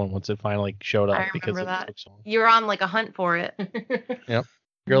the other one once it finally showed up I because remember it that. took so long. You were on like a hunt for it.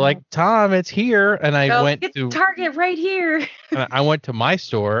 You're like, Tom, it's here, and I Go, went it's to Target right here. I went to my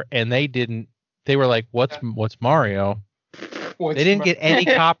store and they didn't. They were like, "What's Mario?" They didn't get any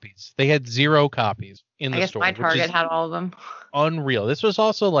copies. They had 0 copies in I the guess store. my which Target is had all of them. unreal. This was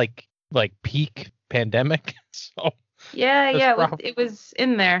also like peak pandemic, so Yeah, it was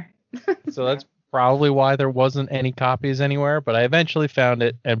in there. that's probably why there wasn't any copies anywhere. But I eventually found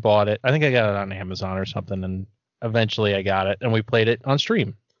it and bought it. I think I got it on Amazon or something, and eventually I got it and we played it on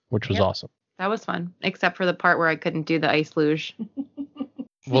stream, which was awesome. That was fun, except for the part where I couldn't do the ice luge.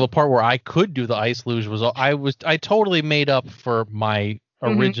 Well, the part where I could do the ice luge was I totally made up for my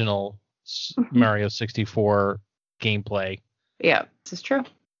original Mario 64 gameplay. Yeah, this is true.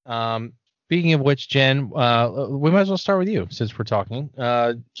 Speaking of which, Jen, we might as well start with you since we're talking.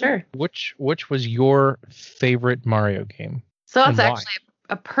 Sure. Which was your favorite Mario game? So and that's why? actually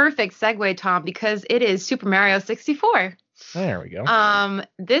a perfect segue, Tom, because it is Super Mario 64. There we go.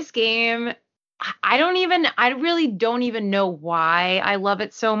 This game, I really don't even know why I love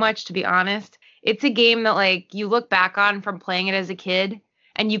it so much, to be honest. It's a game that like you look back on from playing it as a kid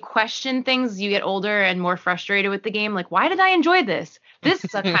and you question things as you get older and more frustrated with the game. Like, why did I enjoy this? This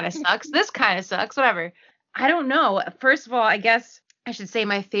kind of sucks. This kind of sucks. Whatever. I don't know. First of all, I guess I should say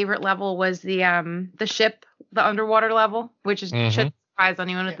my favorite level was the ship, the underwater level, which should surprise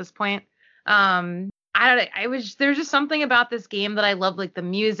anyone at this point. There's just something about this game that I love, like the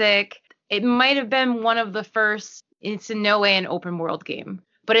music. It might have been one of the first, it's in no way an open world game,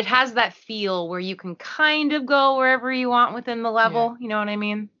 but it has that feel where you can kind of go wherever you want within the level. You know what I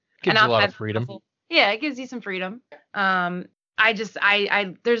mean? Gives you a lot of freedom. Yeah, it gives you some freedom.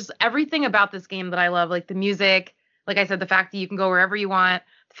 There's everything about this game that I love, like the music, like I said, the fact that you can go wherever you want,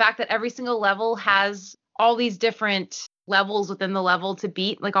 the fact that every single level has all these different levels within the level to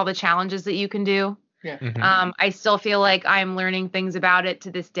beat, like all the challenges that you can do. Yeah. I still feel like I'm learning things about it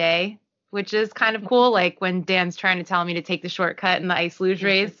to this day, which is kind of cool. Like when Dan's trying to tell me to take the shortcut in the ice luge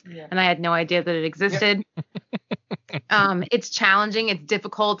race, and I had no idea that it existed. It's challenging. It's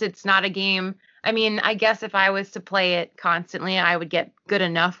difficult. It's not a game. I mean, I guess if I was to play it constantly, I would get good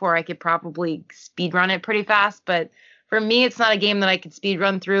enough where I could probably speed run it pretty fast. But for me, it's not a game that I could speed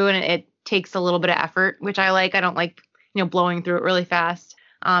run through, and it takes a little bit of effort, which I like. I don't like, blowing through it really fast.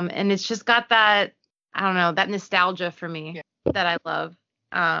 And it's just got that, I don't know, that nostalgia for me that I love.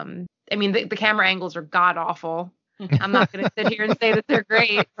 I mean, the camera angles are god awful. I'm not going to sit here and say that they're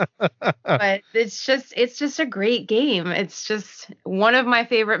great, but it's just a great game. It's just one of my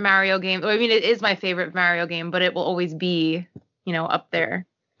favorite Mario games. I mean, it is my favorite Mario game, but it will always be, up there.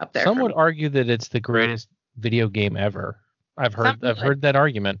 Some would argue that it's the greatest video game ever. I've heard that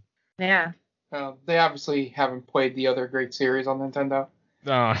argument. Yeah. They obviously haven't played the other great series on Nintendo.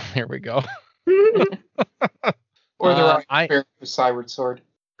 Oh, here we go. Or they're on with Skyward Sword.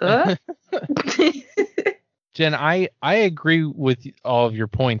 Jen, I agree with all of your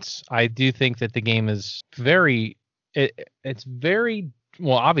points. I do think that the game is it's very,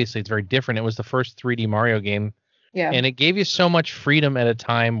 well, obviously it's very different. It was the first 3D Mario game. Yeah. And it gave you so much freedom at a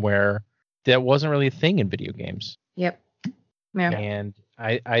time where that wasn't really a thing in video games. Yep. Yeah. And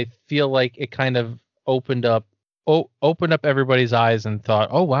I feel like it kind of opened up everybody's eyes and thought,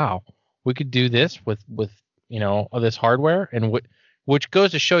 oh, wow, we could do this with this hardware. And which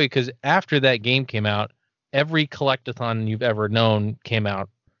goes to show you, because after that game came out, every collectathon you've ever known came out.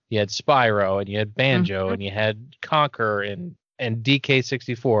 You had Spyro and you had Banjo and you had Conker and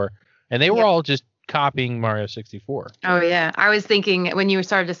DK64, and they were all just copying Mario 64. Oh yeah, I was thinking when you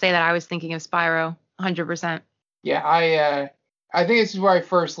started to say that, I was thinking of Spyro, 100%. Yeah, I think this is where I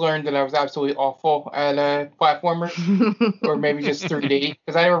first learned that I was absolutely awful at platformers, or maybe just 3D,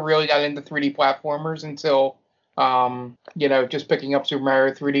 because I never really got into 3D platformers until just picking up Super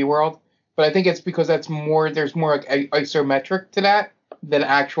Mario 3D World. But I think it's because there's more like isometric to that than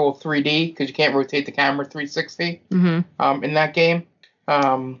actual 3D, because you can't rotate the camera 360 in that game.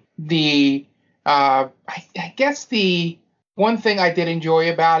 I guess the one thing I did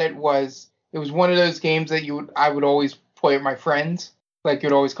enjoy about it was it was one of those games that I would always play with my friends. Like,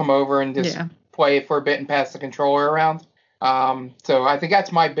 you'd always come over and just play it for a bit and pass the controller around. So I think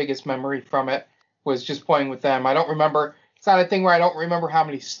that's my biggest memory from it, was just playing with them. I don't remember. It's not a thing where I don't remember how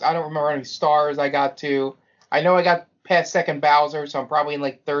many stars I got to. I know I got past second Bowser, so I'm probably in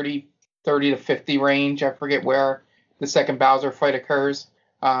like 30 to 50 range. I forget where the second Bowser fight occurs.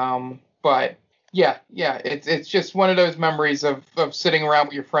 But yeah, it's just one of those memories of sitting around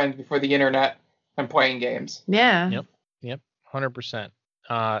with your friends before the internet and playing games. Yeah. Yep, 100%.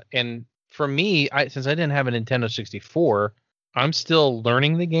 And for me, since I didn't have a Nintendo 64, I'm still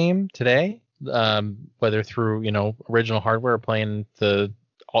learning the game today, whether through, original hardware or playing the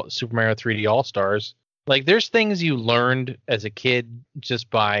Super Mario 3D All-Stars. Like, there's things you learned as a kid just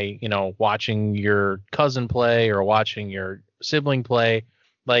by, watching your cousin play or watching your sibling play.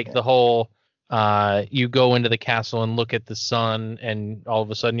 Like the whole, you go into the castle and look at the sun, and all of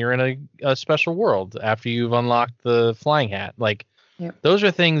a sudden you're in a special world after you've unlocked the flying hat. Like, those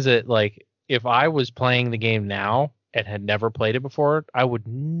are things that, like, if I was playing the game now and had never played it before, I would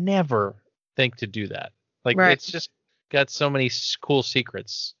never think to do that. Like, It's just got so many cool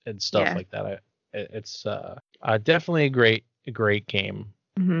secrets and stuff like that. It's definitely a great game.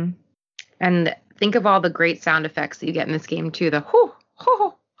 Mm-hmm. And think of all the great sound effects that you get in this game too. The hoo,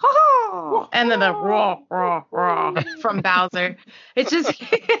 hoo, hoo, and then the raw, raw, raw from Bowser. It's just,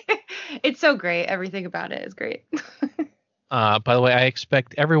 it's so great. Everything about it is great. By the way, I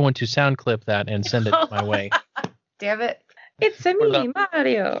expect everyone to sound clip that and send it my way. Damn it. It's a me,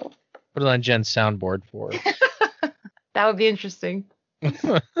 Mario. Put it on Jen's soundboard for us. That would be interesting.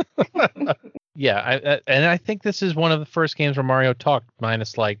 Yeah, I think this is one of the first games where Mario talked,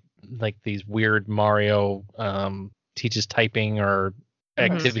 minus like these weird Mario teaches typing or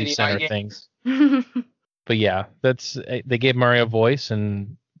activity center things. But yeah, they gave Mario a voice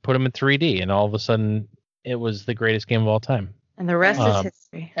and put him in 3D, and all of a sudden it was the greatest game of all time. And the rest is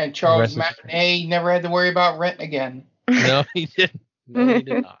history. And Charles Martinet never had to worry about rent again. No, he didn't. No, he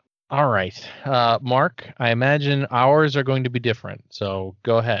did not. All right, Mark, I imagine ours are going to be different, so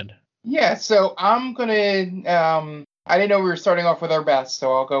go ahead. Yeah, so I'm going to, I didn't know we were starting off with our best,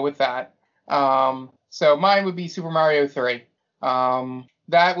 so I'll go with that. So mine would be Super Mario 3.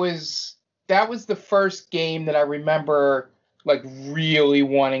 That was the first game that I remember, like, really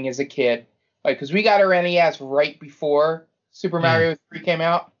wanting as a kid. Like, because we got our NES right before Super Mario 3 came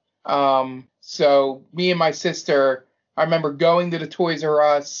out. So me and my sister, I remember going to the Toys R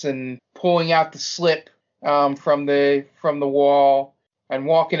Us and pulling out the slip from the wall and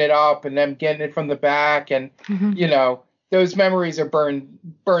walking it up and then getting it from the back. And, those memories are burned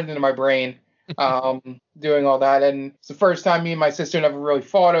into my brain, doing all that. And it's the first time me and my sister never really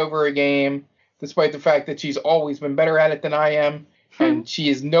fought over a game, despite the fact that she's always been better at it than I am. And she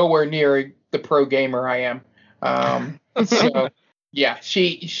is nowhere near the pro gamer I am. So, yeah,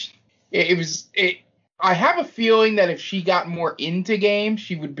 I have a feeling that if she got more into games,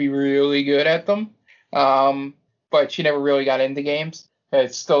 she would be really good at them. But she never really got into games.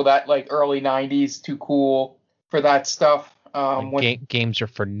 It's still that, like, early 90s, too cool for that stuff. Games are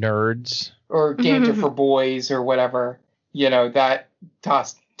for nerds. Or games are for boys or whatever. That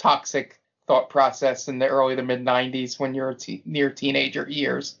toxic thought process in the early to mid 90s when you're near teenager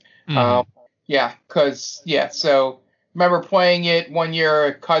years. So remember playing it one year.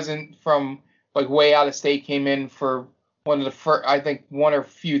 A cousin from, like, way out of state came in for one of the first, I think one or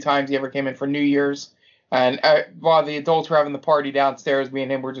few times he ever came in for New Year's. And while the adults were having the party downstairs, me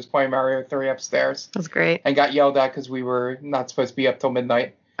and him were just playing Mario 3 upstairs. That's great. And got yelled at because we were not supposed to be up till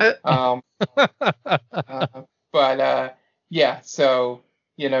midnight. So,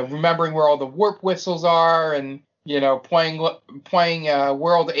 remembering where all the warp whistles are and, playing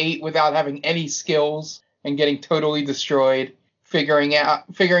World 8 without having any skills and getting totally destroyed. Figuring out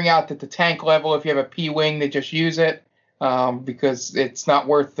that the tank level, if you have a P-Wing, they just use it because it's not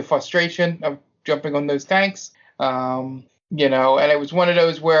worth the frustration of jumping on those tanks. And it was one of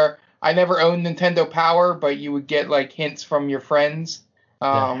those where I never owned Nintendo Power, but you would get, like, hints from your friends.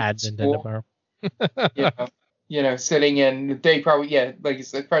 Had Nintendo Power. sitting in, they probably, like you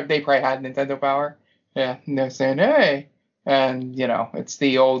said, they probably had Nintendo Power. Yeah, and they're saying, hey, and it's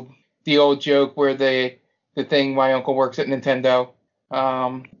the old joke where the thing my uncle works at Nintendo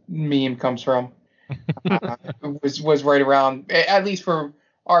meme comes from. Was right around, at least for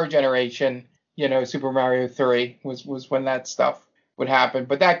our generation, Super Mario 3 was when that stuff would happen.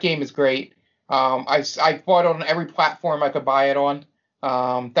 But that game is great. I bought it on every platform I could buy it on.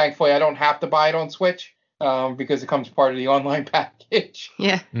 Thankfully, I don't have to buy it on Switch because it comes part of the online package.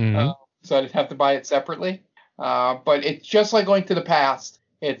 Yeah. Mm-hmm. So I didn't have to buy it separately. But it's just like Link to the Past.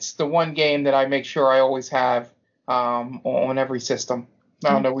 It's the one game that I make sure I always have on every system. I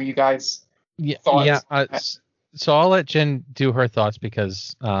don't know what you guys thoughts. Yeah. So I'll let Jen do her thoughts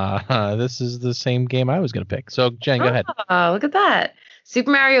because this is the same game I was going to pick. So Jen, go ahead. Oh, look at that.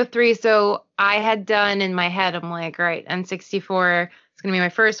 Super Mario 3. So I had done in my head, I'm like, all right, N64 is going to be my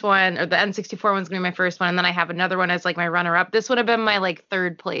first one, or the N64 one's going to be my first one. And then I have another one as like my runner up. This would have been my like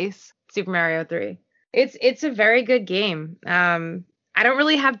third place, Super Mario 3. It's a very good game. I don't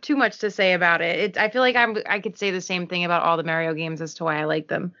really have too much to say about it. I feel like I could say the same thing about all the Mario games as to why I like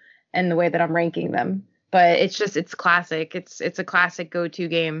them and the way that I'm ranking them. But it's classic. It's a classic go-to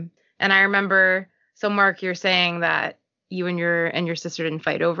game. And I remember, so Mark, you're saying that you and your sister didn't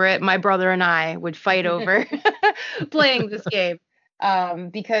fight over it. My brother and I would fight over playing this game.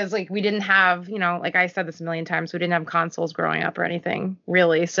 Because like we didn't have, like I said this a million times, we didn't have consoles growing up or anything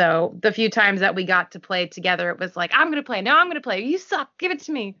really. So the few times that we got to play together, it was like, I'm going to play. No, I'm going to play. You suck. Give it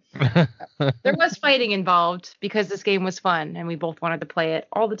to me. There was fighting involved because this game was fun and we both wanted to play it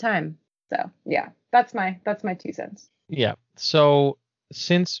all the time. So yeah, that's my 2 cents. Yeah. So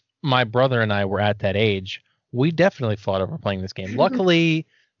since my brother and I were at that age, we definitely fought over playing this game. Luckily,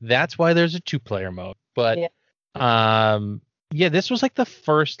 that's why there's a 2-player mode. But yeah, this was like the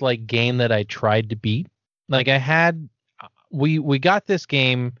first like game that I tried to beat. Like we got this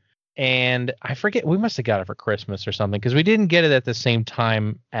game and I forget, we must have got it for Christmas or something because we didn't get it at the same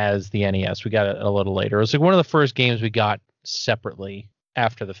time as the NES. We got it a little later. It was like one of the first games we got separately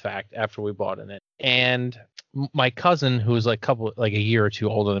after the fact, after we bought it. And my cousin, who was like a year or two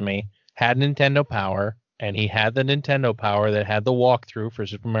older than me, had Nintendo Power, and he had the Nintendo Power that had the walkthrough for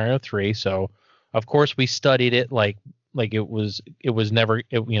Super Mario 3. So of course we studied it like it was never,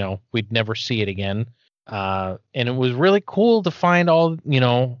 we'd never see it again. And it was really cool to find all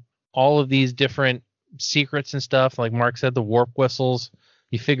of these different secrets and stuff. Like Mark said, the warp whistles,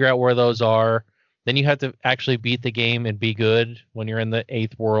 you figure out where those are. Then you have to actually beat the game and be good when you're in the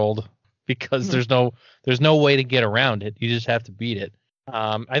 8th world because there's no way to get around it. You just have to beat it.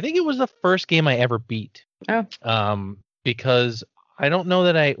 I think it was the first game I ever beat. Oh. Because I don't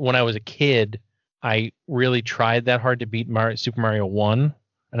know that when I was a kid, I really tried that hard to beat Super Mario 1,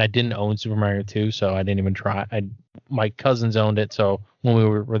 and I didn't own Super Mario 2, so I didn't even try. My cousins owned it, so when we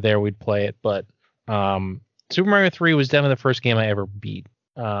were there, we'd play it. But Super Mario 3 was definitely the first game I ever beat.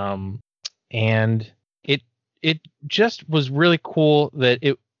 And it just was really cool that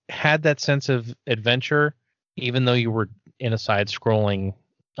it had that sense of adventure, even though you were in a side-scrolling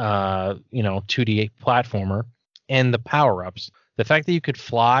 2D platformer. And the power-ups, the fact that you could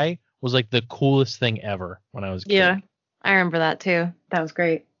fly was like the coolest thing ever when I was a kid. Yeah, I remember that too. That was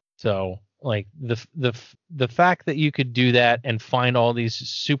great. So like the fact that you could do that and find all these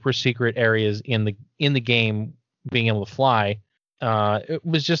super secret areas in the game, being able to fly, it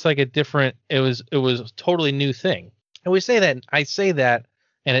was just like it was a totally new thing. And I say that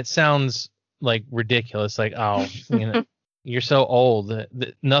and it sounds like ridiculous, like, oh, you're so old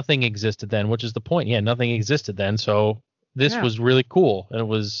that nothing existed then, which is the point. Yeah, nothing existed then, so this was really cool and it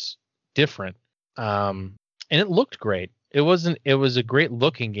was different, and it looked great. It was a great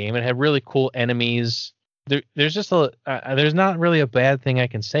looking game. It had really cool enemies. There's just there's not really a bad thing I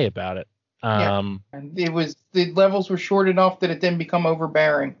can say about it. And the levels were short enough that it didn't become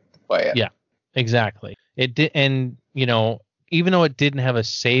overbearing to play it. Yeah, exactly. It did, and even though it didn't have a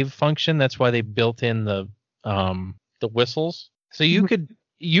save function, that's why they built in the whistles, so you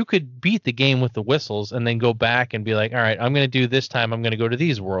could beat the game with the whistles and then go back and be like, all right, I'm going to do this time, I'm going to go to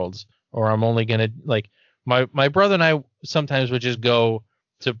these worlds, or I'm only going to, like, my brother and I sometimes would just go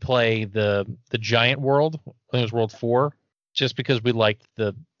to play the giant world. I think it was World 4, just because we liked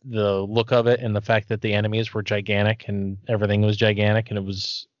the look of it and the fact that the enemies were gigantic and everything was gigantic, and it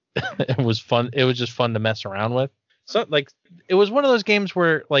was it was fun. It was just fun to mess around with. So like it was one of those games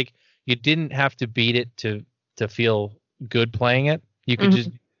where like you didn't have to beat it to feel good playing it. You could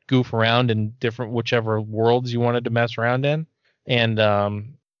just goof around in different whichever worlds you wanted to mess around in. And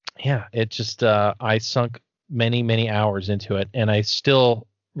it just I sunk many hours into it, and I still,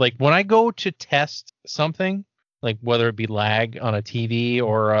 like, when I go to test something, like whether it be lag on a TV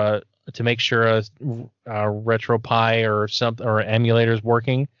or to make sure a RetroPie or something or emulator is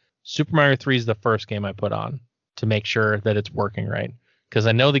working. Super Mario 3 is the first game I put on to make sure that it's working right, because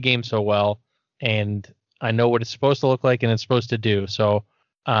I know the game so well and I know what it's supposed to look like and it's supposed to do. So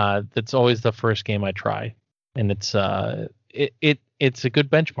that's always the first game I try, and it's it's a good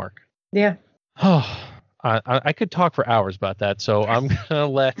benchmark. Yeah. Oh, I could talk for hours about that, so I'm gonna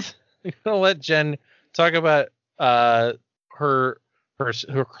let Jen talk about her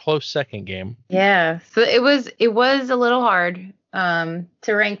close second game. Yeah. So it was a little hard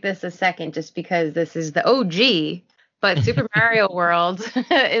to rank this as second, just because this is the OG, but Super Mario World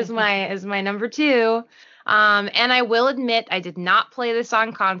is my number 2. And I will admit I did not play this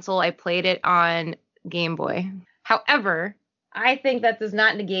on console. I played it on Game Boy. However, I think that does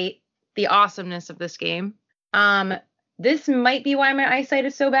not negate the awesomeness of this game. This might be why my eyesight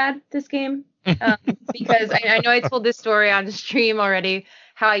is so bad, this game. Because I know I told this story on the stream already,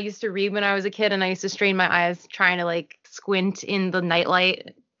 how I used to read when I was a kid, and I used to strain my eyes trying to like squint in the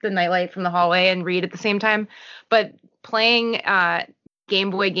nightlight from the hallway and read at the same time. But playing Game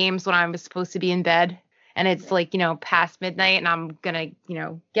Boy games when I was supposed to be in bed, and it's like, past midnight, and I'm gonna,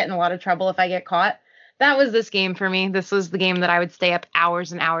 get in a lot of trouble if I get caught. That was this game for me. This was the game that I would stay up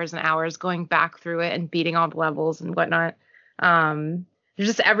hours and hours and hours going back through it and beating all the levels and whatnot.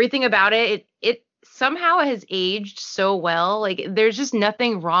 Just everything about it. It somehow has aged so well. Like, there's just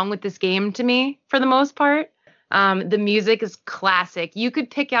nothing wrong with this game to me for the most part. The music is classic. You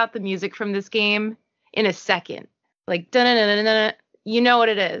could pick out the music from this game in a second. Like, da-na-na-na-na-na. You know what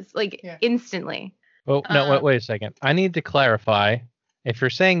it is. Like, instantly. Oh, no, wait a second. I need to clarify. If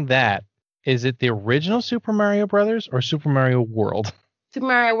you're saying that, is it the original Super Mario Brothers or Super Mario World? Super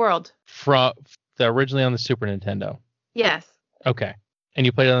Mario World. From originally on the Super Nintendo? Yes. Okay. And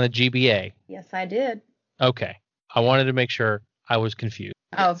you played it on the GBA? Yes, I did. Okay. I wanted to make sure I was confused.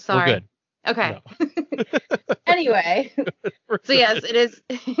 Oh, sorry. We're good. Okay. No. Anyway. So yes, it is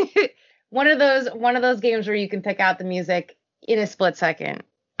one of those games where you can pick out the music in a split second.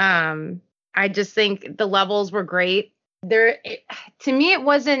 I just think the levels were great. To me, it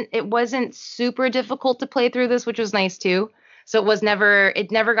wasn't super difficult to play through this, which was nice too. So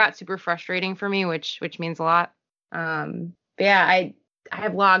it never got super frustrating for me, which means a lot. But yeah, I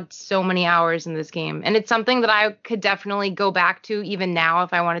have logged so many hours in this game, and it's something that I could definitely go back to even now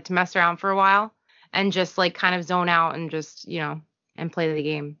if I wanted to mess around for a while and just like kind of zone out and just, and play the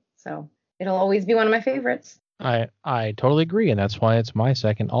game. So it'll always be one of my favorites. I totally agree, and that's why it's my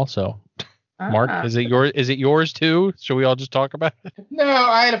second also. Mark, is it yours too? Should we all just talk about it? No,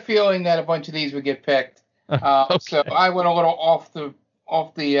 I had a feeling that a bunch of these would get picked. Okay. So I went a little off the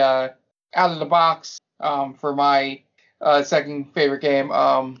out of the box for my second favorite game.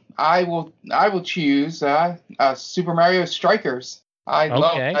 I will choose Super Mario Strikers. I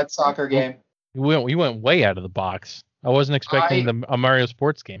love that soccer game. You went way out of the box. I wasn't expecting a Mario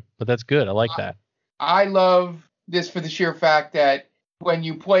sports game, but that's good. I like that. I love this for the sheer fact that when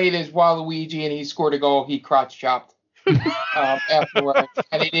you played as Waluigi and he scored a goal, he crotch chopped afterwards,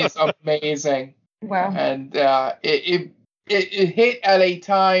 and it is amazing. Wow! And it hit at a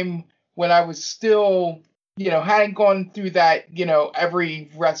time when I was still, hadn't gone through that. Every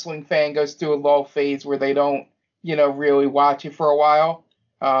wrestling fan goes through a lull phase where they don't, really watch it for a while.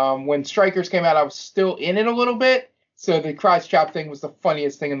 When Strikers came out, I was still in it a little bit. So the crotch chop thing was the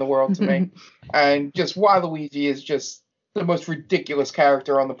funniest thing in the world to me. And just Waluigi is just the most ridiculous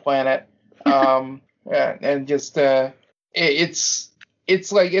character on the planet. And just it's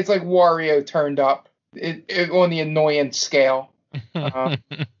like Wario turned up on the annoyance scale.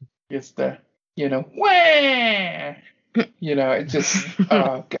 Just wah! It's just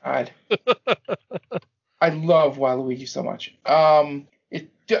oh god. I love Waluigi so much.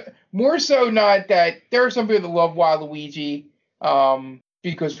 More so not that there are some people that love Waluigi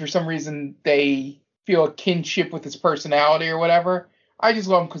because for some reason they feel a kinship with his personality or whatever. I just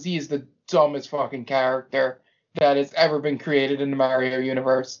love him because he is the dumbest fucking character that has ever been created in the Mario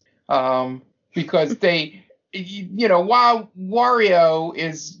universe. Because while Wario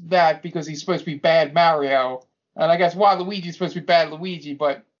is that because he's supposed to be bad Mario, and I guess Waluigi is supposed to be bad Luigi,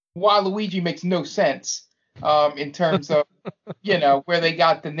 but Waluigi makes no sense in terms of, where they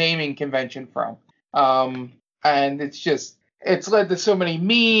got the naming convention from. And it's led to so many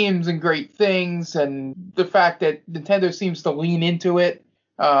memes and great things, and the fact that Nintendo seems to lean into it.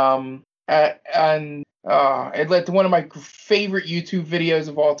 And it led to one of my favorite YouTube videos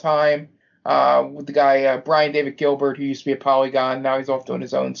of all time, with the guy, Brian David Gilbert, who used to be at Polygon. Now he's off doing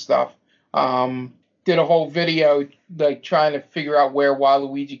his own stuff. Did a whole video, like, trying to figure out where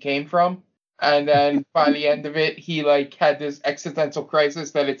Waluigi came from. And then by the end of it, he like had this existential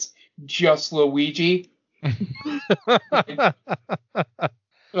crisis that it's just Luigi.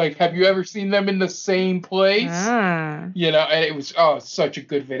 Like, have you ever seen them in the same place? You know, and it was such a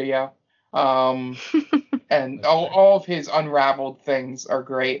good video. And all of his unraveled things are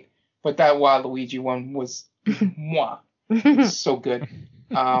great, but that Waluigi one was mwah. It's so good.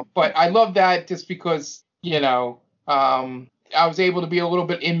 But I love that just because, you know, I was able to be a little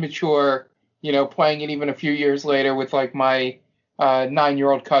bit immature, you know, playing it even a few years later with like my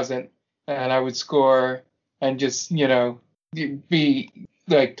 9-year-old cousin, and I would score and just, you know, be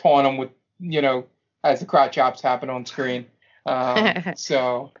like taunt him with, you know, as the crotch chops happen on screen.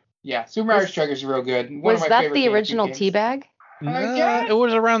 So yeah, Super Mario Strikers is real good. Was that the original Teabag? It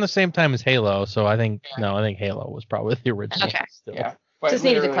was around the same time as Halo, so I think I think Halo was probably the original. Okay. Still. Yeah. Just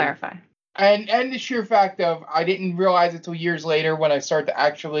needed to clarify. And the sheer fact of I didn't realize it till years later when I started to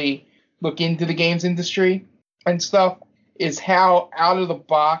actually look into the games industry and stuff is how out of the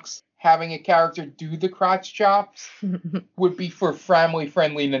box having a character do the crotch chops would be for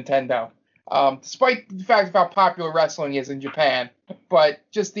family-friendly Nintendo. Despite the fact of how popular wrestling is in Japan, but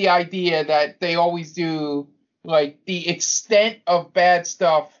just the idea that they always do, like, the extent of bad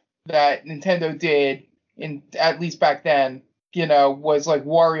stuff that Nintendo did, at least back then, you know, was like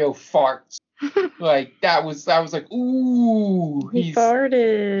Wario farts. Like, that was like, ooh, he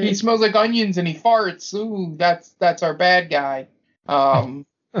farted. He smells like onions and he farts. Ooh, that's our bad guy.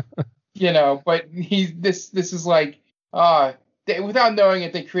 You know, but this is like, without knowing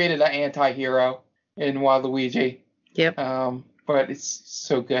it, they created an anti-hero in Waluigi. Yep. But it's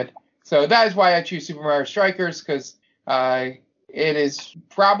so good. So that is why I choose Super Mario Strikers, because it is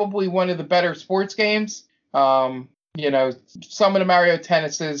probably one of the better sports games. You know, some of the Mario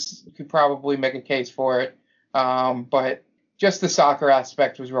Tennises, you could probably make a case for it. But just the soccer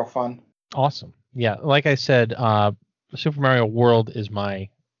aspect was real fun. Awesome. Yeah, like I said, Super Mario World is my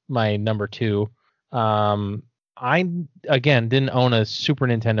number 2. I, again, didn't own a Super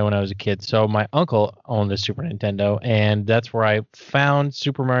Nintendo when I was a kid, so my uncle owned a Super Nintendo, and that's where I found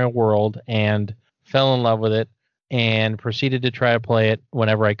Super Mario World and fell in love with it and proceeded to try to play it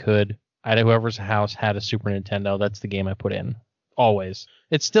whenever I could. At whoever's house had a Super Nintendo, that's the game I put in. Always.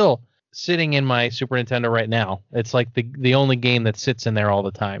 It's still sitting in my Super Nintendo right now. It's like the only game that sits in there all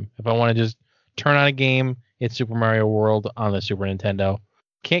the time. If I want to just turn on a game, it's Super Mario World on the Super Nintendo.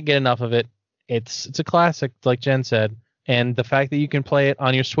 Can't get enough of it. It's a classic, like Jen said. And the fact that you can play it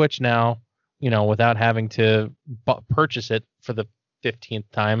on your Switch now, you know, without having to purchase it for the 15th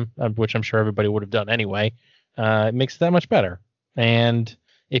time, which I'm sure everybody would have done anyway, it makes it that much better. And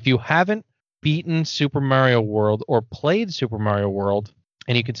if you haven't beaten Super Mario World or played Super Mario World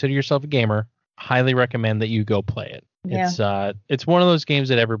and you consider yourself a gamer, highly recommend that you go play it. Yeah. It's one of those games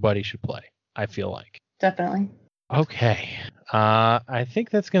that everybody should play, I feel like. Definitely. Okay. I think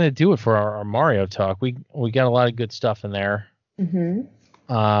that's going to do it for our Mario talk. We got a lot of good stuff in there. Mm-hmm.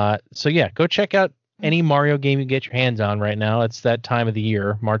 So yeah, go check out any Mario game you get your hands on right now. It's that time of the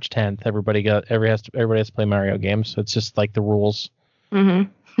year, March 10th. Everybody has to play Mario games. So it's just like the rules. Mm-hmm.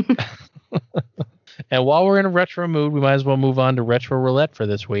 And while we're in a retro mood, we might as well move on to Retro Roulette for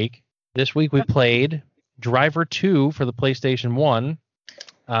this week. This week we played Driver 2 for the PlayStation 1.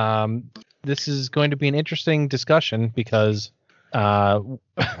 This is going to be an interesting discussion because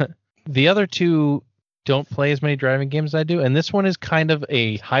the other two don't play as many driving games as I do, and this one is kind of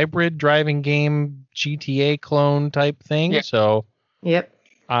a hybrid driving game, GTA clone type thing. Yeah. So, yep.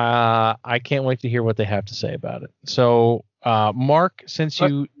 I can't wait to hear what they have to say about it. So, Mark, since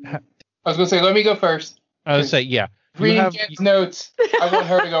you... I was going to say, let me go first. I was going to say, yeah. Reading Jen's notes, I want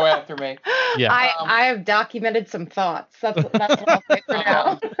her to go after me. Yeah. I have documented some thoughts. That's what I'll say for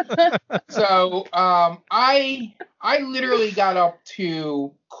now. So, I literally got up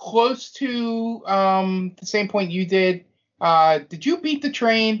to close to the same point you did. Did you beat the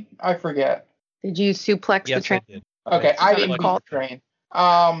train? I forget. Did you suplex the train? I did. Okay, I didn't beat the train.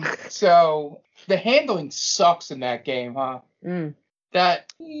 So the handling sucks in that game, huh? Mm.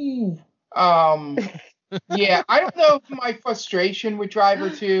 Yeah, I don't know if my frustration with Driver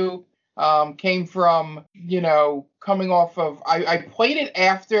 2 came from, you know, coming off of... I played it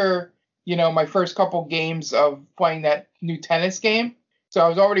after, you know, my first couple games of playing that new tennis game. So I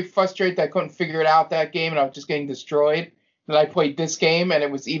was already frustrated that I couldn't figure it out that game, and I was just getting destroyed. Then I played this game, and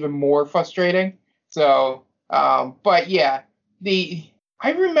it was even more frustrating. So, but yeah,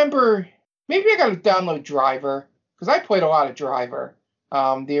 I remember... Maybe I got to download Driver, because I played a lot of Driver,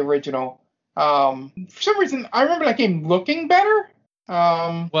 the original. For some reason, I remember that game looking better.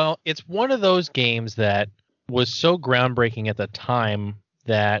 Well, it's one of those games that was so groundbreaking at the time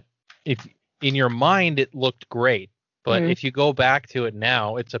that if in your mind it looked great, but if you go back to it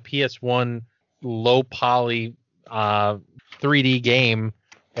now, it's a PS1 low poly 3D game.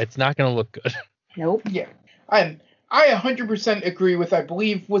 It's not going to look good. Nope. Yeah. I 100% agree with, I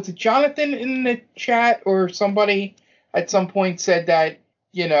believe, was it Jonathan in the chat or somebody at some point said that,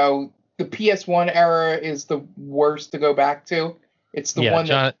 the PS1 era is the worst to go back to. It's the one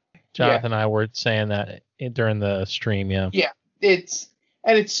that Jonathan and I were saying that during the stream, yeah. Yeah, it's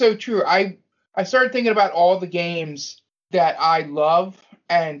so true. I started thinking about all the games that I love,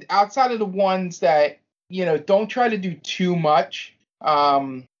 and outside of the ones that, don't try to do too much,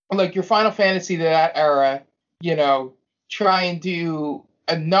 like your Final Fantasy to that era, try and do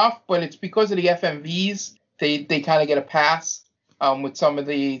enough, but it's because of the FMVs, they kind of get a pass with some of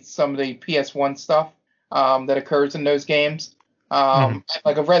the PS1 stuff that occurs in those games.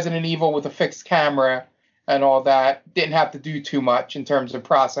 Like a Resident Evil with a fixed camera and all that didn't have to do too much in terms of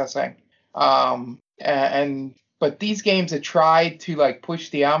processing. But these games that tried to like push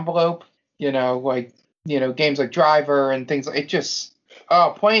the envelope, games like Driver and things like it just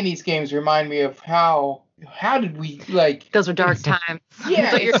playing these games remind me of how did we like those were dark times. Yeah,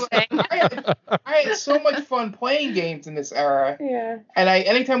 That's what you're saying. I had so much fun playing games in this era. Yeah. And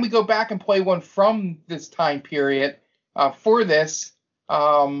anytime we go back and play one from this time period, for this,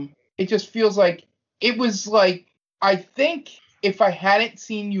 it just feels like it was like, I think if I hadn't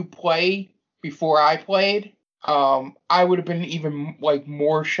seen you play before I played, I would have been even like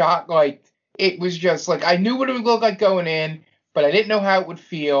more shocked. Like it was just like, I knew what it would look like going in, but I didn't know how it would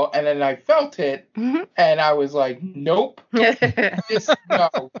feel. And then I felt it and I was like, nope, no.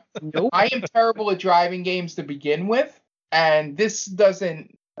 Nope. I am terrible at driving games to begin with. And this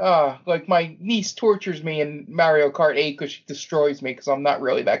doesn't, like my niece tortures me in Mario Kart 8 because she destroys me because I'm not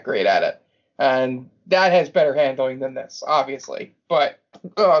really that great at it. And that has better handling than this, obviously. But,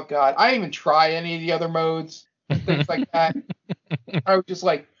 oh God, I didn't even try any of the other modes, things like that. I was just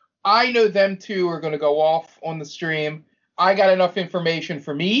like, I know them two are going to go off on the stream. I got enough information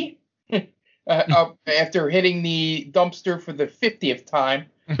for me after hitting the dumpster for the 50th time,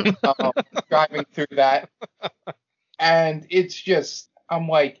 driving through that. And it's just, I'm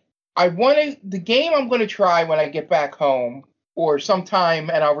like, the game I'm going to try when I get back home or sometime,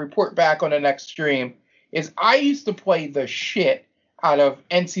 and I'll report back on the next stream, is I used to play the shit out of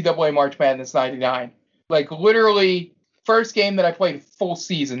NCAA March Madness 99. Like, literally, first game that I played full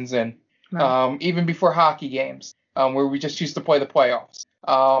seasons in, Wow. even before hockey games, where we just used to play the playoffs.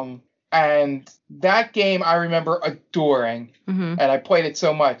 And that game I remember adoring, and I played it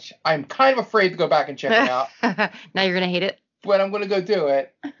so much. I'm kind of afraid to go back and check it out. Now you're going to hate it? But I'm going to go do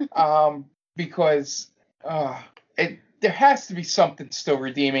it because there has to be something still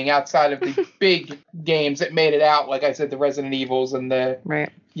redeeming outside of the big games that made it out. Like I said, the Resident Evils and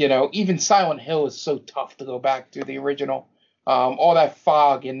even Silent Hill is so tough to go back to the original. All that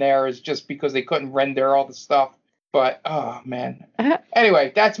fog in there is just because they couldn't render all the stuff. But, oh, man.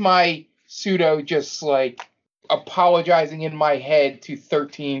 Anyway, that's my pseudo just like apologizing in my head to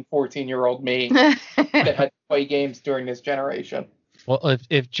 13, 14-year-old me that had to play games during this generation. Well,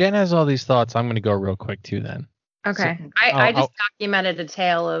 if Jen has all these thoughts, I'm going to go real quick too then. Okay. So, I just documented a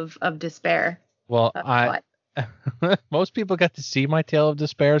tale of despair. Well, most people got to see my tale of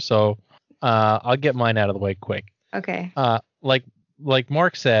despair, so I'll get mine out of the way quick. Okay. Like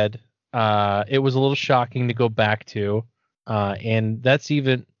Mark said, it was a little shocking to go back to, and that's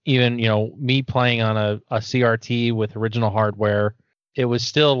even me playing on a CRT with original hardware. It was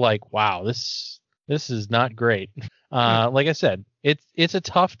still like, wow, this is not great. Like I said, it's a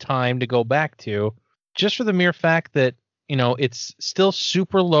tough time to go back to, just for the mere fact that it's still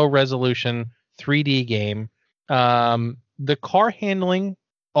super low resolution 3D game. The car handling,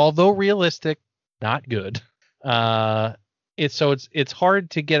 although realistic, not good. It's hard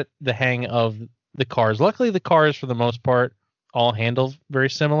to get the hang of the cars. Luckily, the cars for the most part all handle very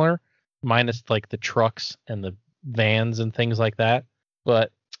similar, minus like the trucks and the vans and things like that.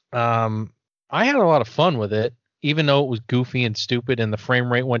 But I had a lot of fun with it, even though it was goofy and stupid, and the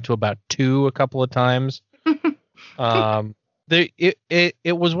frame rate went to about 2 a couple of times. It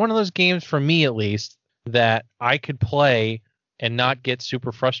was one of those games, for me at least, that I could play and not get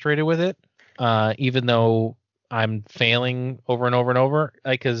super frustrated with it, even though I'm failing over and over and over.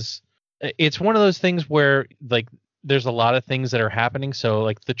 Because it's one of those things where like there's a lot of things that are happening, so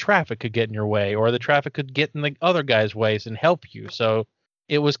like the traffic could get in your way, or the traffic could get in the other guy's ways and help you. So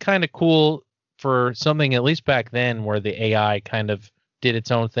it was kind of cool for something, at least back then, where the AI kind of did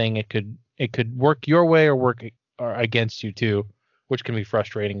its own thing. It could work your way or work against you too, which can be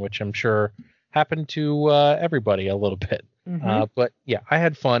frustrating, which I'm sure happened to everybody a little bit. But yeah, I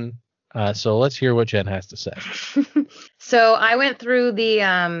had fun. So let's hear what Jen has to say. So I went through the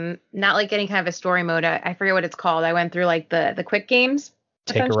not like any kind of a story mode. I forget what it's called. I went through like the quick games.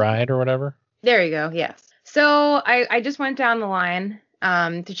 Take a ride or whatever. There you go. Yes. So I just went down the line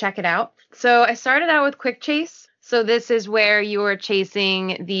to check it out. So I started out with Quick Chase. So this is where you are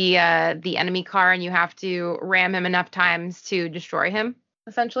chasing the enemy car and you have to ram him enough times to destroy him,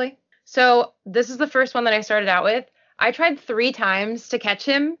 essentially. So this is the first one that I started out with. I tried 3 times to catch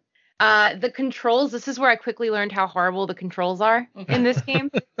him. The controls, this is where I quickly learned how horrible the controls are in this game.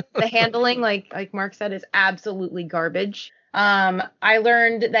 The handling, like Mark said, is absolutely garbage. I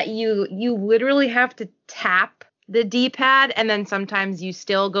learned that you literally have to tap the D-pad, and then sometimes you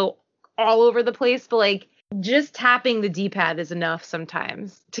still go all over the place, but like just tapping the D-pad is enough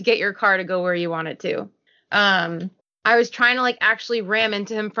sometimes to get your car to go where you want it to. I was trying to like actually ram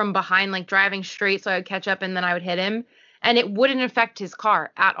into him from behind, like driving straight so I would catch up and then I would hit him, and it wouldn't affect his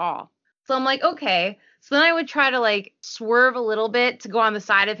car at all. So I'm like, okay. So then I would try to like swerve a little bit to go on the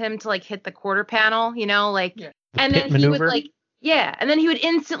side of him to like hit the quarter panel, you know, like, and then he would like, and then he would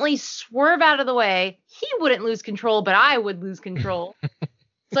instantly swerve out of the way. He wouldn't lose control, but I would lose control.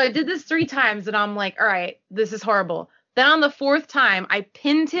 So I did this 3 times and I'm like, all right, this is horrible. Then on the 4th time, I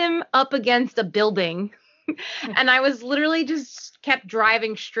pinned him up against a building and I was literally just kept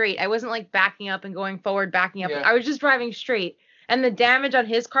driving straight. I wasn't like backing up and going forward, backing up. I was just driving straight. And the damage on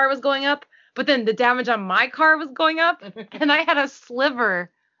his car was going up, but then the damage on my car was going up. And I had a sliver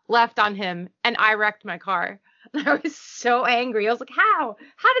left on him and I wrecked my car. And I was so angry. I was like, how?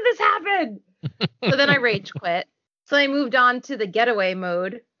 How did this happen? So then I rage quit. So I moved on to the getaway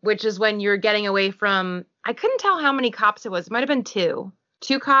mode, which is when you're getting away from, I couldn't tell how many cops it was. It might have been 2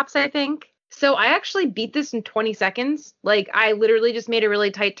 cops, I think. So I actually beat this in 20 seconds. Like I literally just made a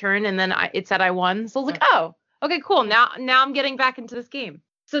really tight turn and then it said I won. So I was like, oh, okay, cool. Now I'm getting back into this game.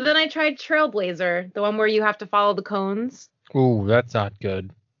 So then I tried Trailblazer, the one where you have to follow the cones. Ooh, that's not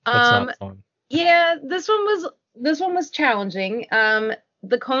good. That's not fun. Yeah, this one was challenging.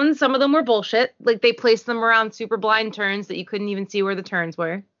 The cones, some of them were bullshit. Like they placed them around super blind turns that you couldn't even see where the turns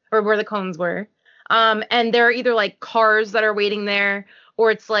were or where the cones were. And there are either like cars that are waiting there,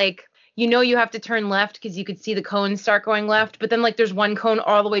 or it's like, you know, you have to turn left because you could see the cones start going left. But then like there's one cone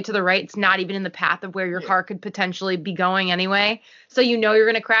all the way to the right. It's not even in the path of where your car could potentially be going anyway. So you know you're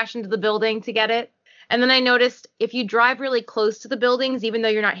going to crash into the building to get it. And then I noticed if you drive really close to the buildings, even though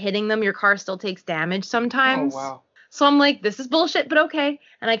you're not hitting them, your car still takes damage sometimes. Oh, wow. So I'm like, this is bullshit, but okay.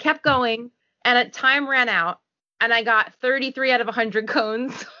 And I kept going and time ran out and I got 33 out of 100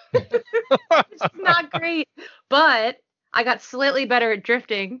 cones. It's not great, but I got slightly better at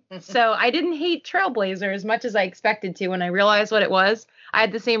drifting. So I didn't hate Trailblazer as much as I expected to. When I realized what it was, I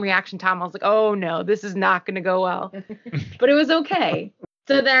had the same reaction, Tom. I was like, oh no, this is not going to go well, but it was okay.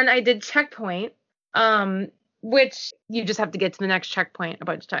 So then I did Checkpoint, which you just have to get to the next checkpoint a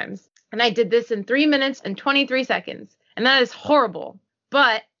bunch of times. And I did this in 3 minutes and 23 seconds. And that is horrible.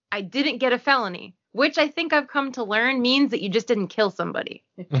 But I didn't get a felony, which I think I've come to learn means that you just didn't kill somebody.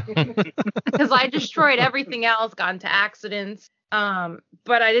 Because I destroyed everything else, got into accidents, but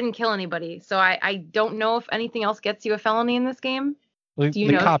I didn't kill anybody. So I don't know if anything else gets you a felony in this game. Well,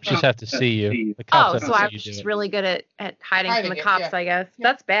 the cops just have to see you. So I was just really good at hiding from the cops, I guess. Yeah.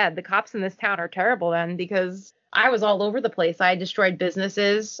 That's bad. The cops in this town are terrible then, because I was all over the place. I destroyed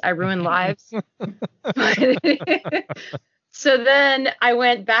businesses. I ruined lives. So then I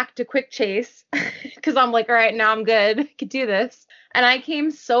went back to Quick Chase because I'm like, all right, now I'm good. I could do this. And I came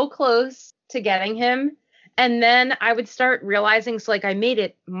so close to getting him. And then I would start realizing, so like I made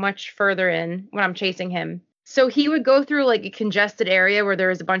it much further in when I'm chasing him. So he would go through like a congested area where there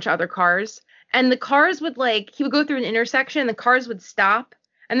was a bunch of other cars. And the cars would he would go through an intersection and the cars would stop.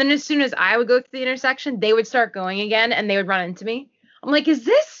 And then as soon as I would go through the intersection, they would start going again and they would run into me. I'm like, is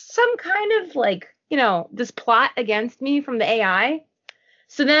this some kind of like, this plot against me from the AI?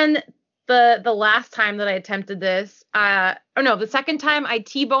 So then the last time that I attempted this, the second time I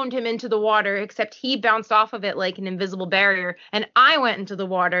T-boned him into the water, except he bounced off of it like an invisible barrier and I went into the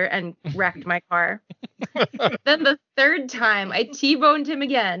water and wrecked my car. Then the third time I T-boned him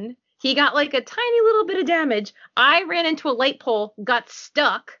again. He got like a tiny little bit of damage. I ran into a light pole, got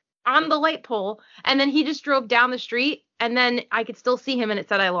stuck on the light pole, and then he just drove down the street, and then I could still see him, and it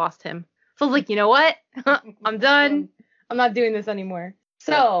said I lost him. So I was like, you know what? I'm done. I'm not doing this anymore.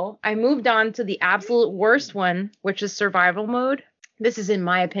 So I moved on to the absolute worst one, which is survival mode. This is, in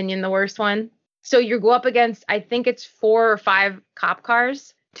my opinion, the worst one. So you go up against, I think it's 4 or 5 cop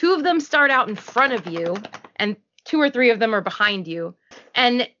cars. 2 of them start out in front of you, and 2 or 3 of them are behind you.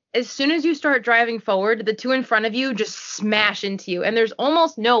 And as soon as you start driving forward, the two in front of you just smash into you, and there's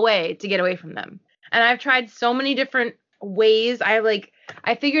almost no way to get away from them. And I've tried so many different ways.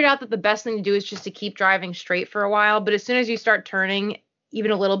 I figured out that the best thing to do is just to keep driving straight for a while, but as soon as you start turning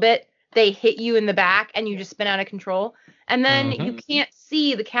even a little bit, they hit you in the back and you just spin out of control. And then you can't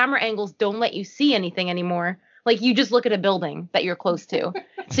see, the camera angles don't let you see anything anymore. Like, you just look at a building that you're close to.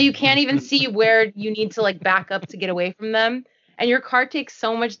 So you can't even see where you need to, like, back up to get away from them. And your car takes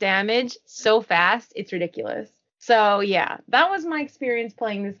so much damage so fast, it's ridiculous. So, yeah, that was my experience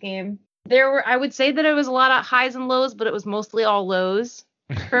playing this game. I would say that it was a lot of highs and lows, but it was mostly all lows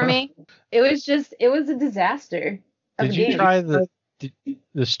for me. It was a disaster. Did you try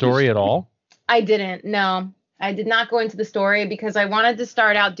the story at all? I didn't, no. I did not go into the story because I wanted to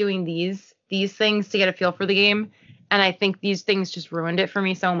start out doing these things to get a feel for the game. And I think these things just ruined it for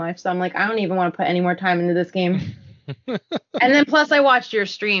me so much. So I'm like, I don't even want to put any more time into this game. And then plus I watched your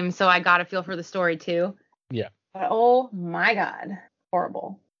stream, so I got a feel for the story too. Yeah. But oh my God,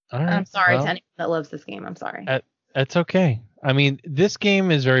 horrible. All right, I'm sorry to anyone that loves this game. I'm sorry. That's okay. I mean, this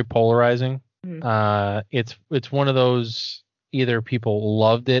game is very polarizing. Mm-hmm. It's one of those, either people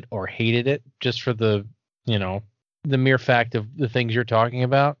loved it or hated it just for the mere fact of the things you're talking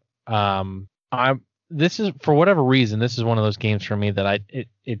about. This is, for whatever reason, this is one of those games for me that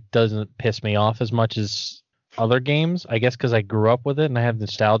it doesn't piss me off as much as other games. I guess because I grew up with it and I have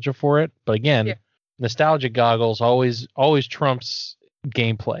nostalgia for it. But again, nostalgia goggles always trumps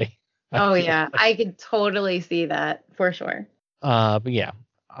gameplay. Oh yeah, I could totally see that for sure. But yeah,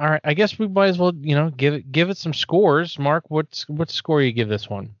 all right. I guess we might as well, give it some scores. Mark, what score you give this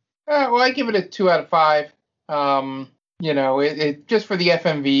one? Well, I give it a 2 out of 5. It just for the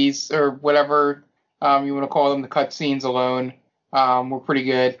FMVs or whatever you want to call them, the cutscenes alone were pretty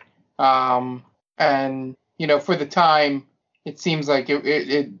good. And for the time, it seems like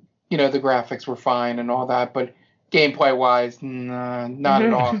it the graphics were fine and all that, but gameplay wise, not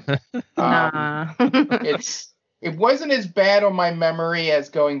at all. It wasn't as bad on my memory as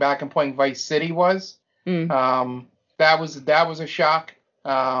going back and playing Vice City was. That was a shock.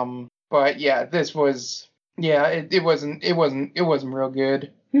 But yeah, this was, it wasn't real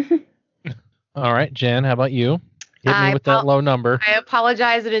good. All right, Jen, how about you? Hit me with that low number. I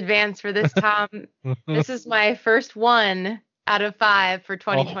apologize in advance for this, Tom. This is my first 1 out of 5 for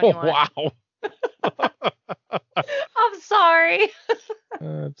 2021. Oh, wow. I'm sorry.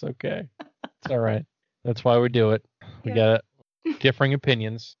 It's okay. It's all right. That's why we do it. We got differing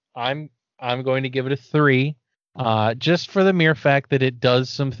opinions. I'm going to give it a 3. Just for the mere fact that it does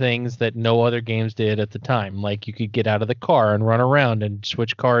some things that no other games did at the time. Like, you could get out of the car and run around and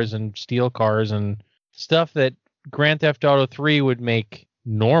switch cars and steal cars and stuff that Grand Theft Auto 3 would make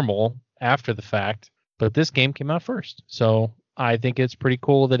normal after the fact. But this game came out first. So I think it's pretty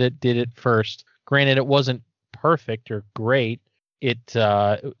cool that it did it first. Granted, it wasn't perfect or great. It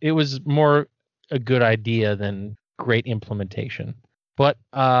was more a good idea than great implementation. But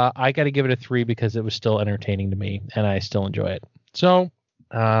I got to give it a 3 because it was still entertaining to me, and I still enjoy it. So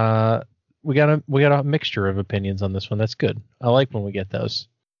we got a mixture of opinions on this one. That's good. I like when we get those.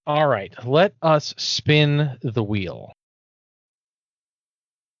 All right, let us spin the wheel.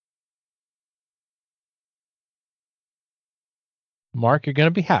 Mark, you're going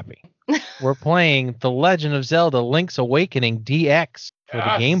to be happy. We're playing The Legend of Zelda: Link's Awakening DX for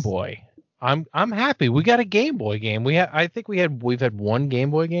the Game Boy. I'm happy. We got a Game Boy game. We've had one Game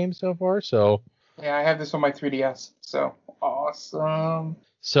Boy game so far. So yeah, I have this on my 3DS. So awesome.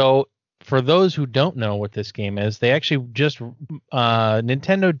 So for those who don't know what this game is, they actually just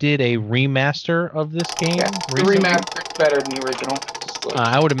Nintendo did a remaster of this game. Yeah, the remaster is better than the original.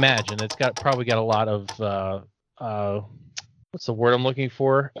 I would imagine it's probably got a lot of what's the word I'm looking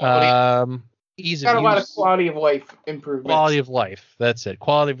for? Ease got of a lot use. of quality of life improvements. Quality of life. That's it.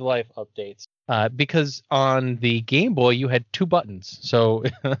 Quality of life updates. Because on the Game Boy you had 2 buttons, so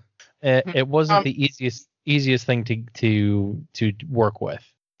it wasn't the easiest thing to work with.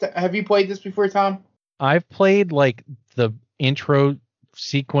 Have you played this before, Tom? I've played like the intro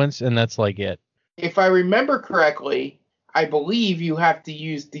sequence, and that's like it. If I remember correctly, I believe you have to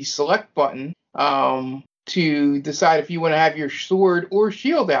use the select button to decide if you want to have your sword or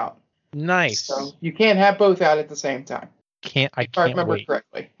shield out. Nice. So you can't have both out at the same time. I can't remember wait.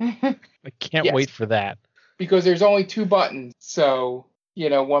 Correctly. I can't wait for that. Because there's only 2 buttons. So,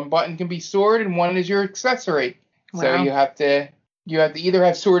 one button can be sword and one is your accessory. Wow. So you have to either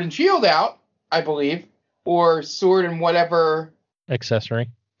have sword and shield out, I believe, or sword and whatever accessory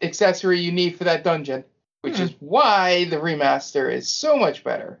you need for that dungeon, which is why the remaster is so much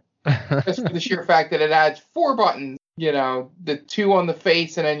better. Just for the sheer fact that it adds 4 buttons the 2 on the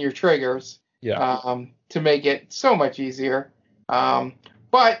face and then your triggers. Yeah. To make it so much easier.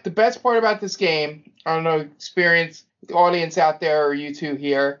 But the best part about this game, I don't know, experience the audience out there or you two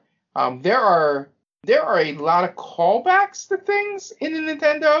here, there are a lot of callbacks to things in the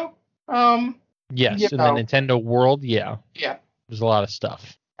Nintendo. Yes, in the Nintendo world, yeah. Yeah. There's a lot of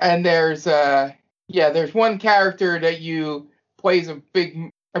stuff. And there's one character that you plays a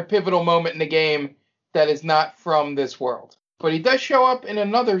pivotal moment in the game that is not from this world. But he does show up in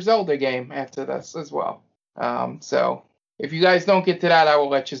another Zelda game after this as well. So if you guys don't get to that, I will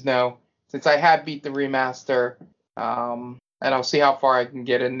let you know, since I have beat the remaster, and I'll see how far I can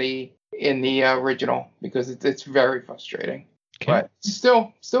get in the original, because it's very frustrating. Okay. But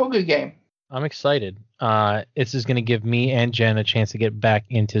still a good game. I'm excited. This is going to give me and Jen a chance to get back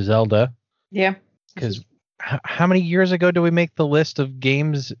into Zelda. Yeah. Because how many years ago did we make the list of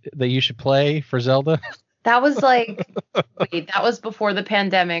games that you should play for Zelda? That was that was before the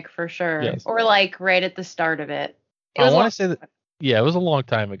pandemic for sure. Yes. Or right at the start of it. I want to say that, yeah, it was a long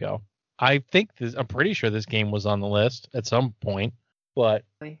time ago. I'm pretty sure this game was on the list at some point. But,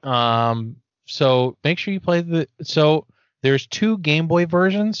 so make sure you play there's 2 Game Boy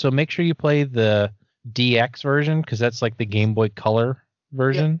versions, so make sure you play the DX version, because that's like the Game Boy Color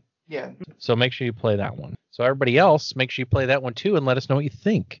version. Yeah. So make sure you play that one. So everybody else, make sure you play that one too, and let us know what you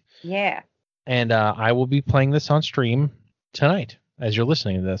think. Yeah. And I will be playing this on stream tonight as you're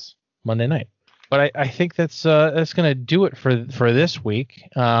listening to this Monday night. But I think that's going to do it for this week.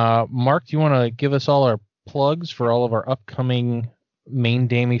 Mark, do you want to give us all our plugs for all of our upcoming Main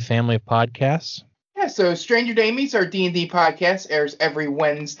Damie family of podcasts? Yeah, so Stranger Damies, our D&D podcast, airs every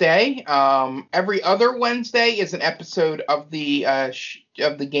Wednesday. Every other Wednesday is an episode of the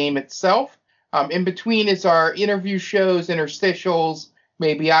game itself. In between is our interview shows, interstitials.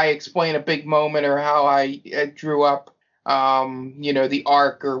 Maybe I explain a big moment or how I drew up, the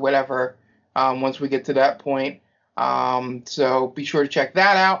arc or whatever. Once we get to that point. So be sure to check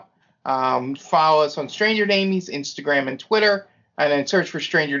that out. Follow us on Stranger Damies, Instagram and Twitter, and then search for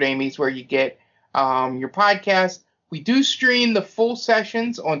Stranger Damies where you get your podcast. We do stream the full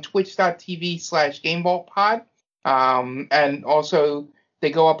sessions on twitch.tv/GameVaultPod. And also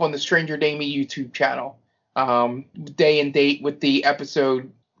they go up on the Stranger Damie YouTube channel, day and date with the episode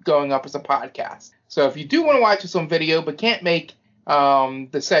going up as a podcast. So if you do want to watch us on video but can't make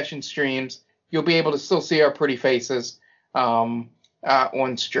the session streams, you'll be able to still see our pretty faces on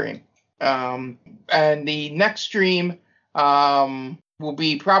stream. And the next stream will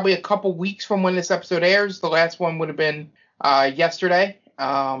be probably a couple weeks from when this episode airs. The last one would have been yesterday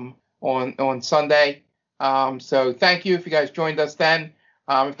on Sunday. So thank you if you guys joined us then.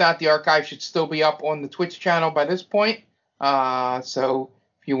 If not, the archive should still be up on the Twitch channel by this point. So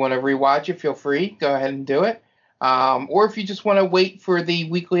if you want to rewatch it, feel free. Go ahead and do it. Or if you just want to wait for the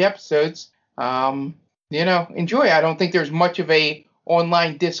weekly episodes, enjoy. I don't think there's much of a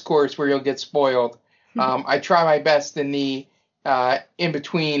online discourse where you'll get spoiled. I try my best in the in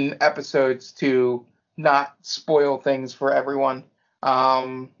between episodes to not spoil things for everyone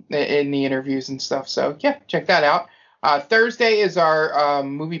in the interviews and stuff. So yeah, check that out. Thursday is our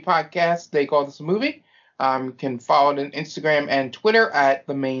movie podcast. They call this a movie. You can follow it on Instagram and Twitter at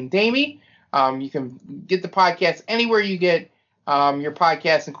The Main Damie. You can get the podcast anywhere you get your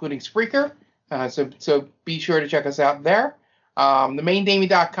podcasts, including Spreaker. So be sure to check us out there.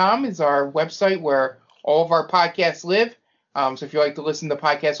 TheMainDamie.com is our website where all of our podcasts live. So if you like to listen to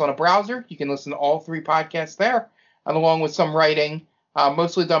podcasts on a browser, you can listen to all 3 podcasts there, and along with some writing,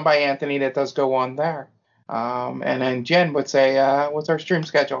 mostly done by Anthony, that does go on there. And then Jen, what's our stream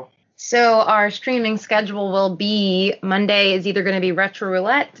schedule? So our streaming schedule will be Monday is either going to be Retro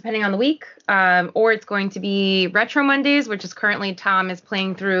Roulette, depending on the week, or it's going to be Retro Mondays, which is currently Tom is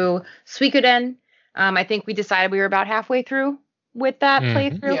playing through Suikoden. I think we decided we were about halfway through with that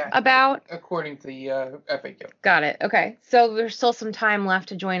playthrough, according to the FAQ. Got it. Okay. So there's still some time left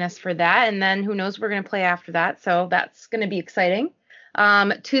to join us for that. And then who knows what we're going to play after that. So that's going to be exciting.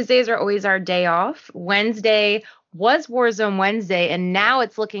 Tuesdays are always our day off. Wednesday was Warzone Wednesday, and now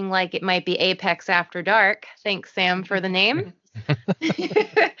it's looking like it might be Apex After Dark. Thanks, Sam, for the name.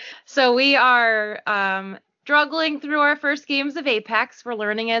 So we are struggling through our first games of Apex. We're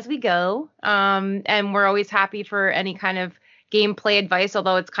learning as we go. And we're always happy for any kind of gameplay advice,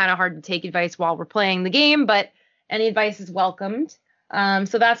 although it's kind of hard to take advice while we're playing the game, but any advice is welcomed.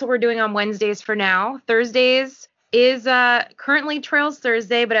 So that's what we're doing on Wednesdays for now. Thursdays is currently Trails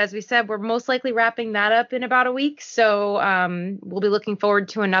Thursday, but as we said, we're most likely wrapping that up in about a week. So we'll be looking forward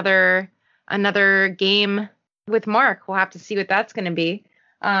to another game with Mark. We'll have to see what that's going to be.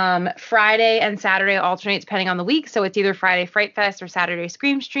 Friday and Saturday alternate depending on the week. So it's either Friday Fright Fest or Saturday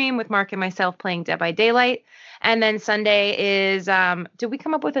Scream Stream with Mark and myself playing Dead by Daylight. And then Sunday is, did we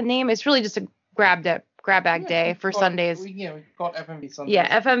come up with a name? It's really just a grab bag day for Sundays. We call it FMV Sundays.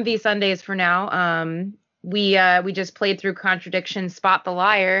 Yeah, FMV Sundays for now. We just played through Contradiction Spot the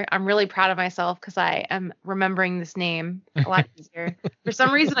Liar. I'm really proud of myself because I am remembering this name a lot easier. For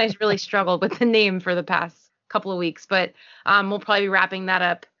some reason, I really struggled with the name for the past couple of weeks, but we'll probably be wrapping that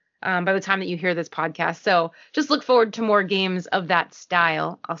up by the time that you hear this podcast. So just look forward to more games of that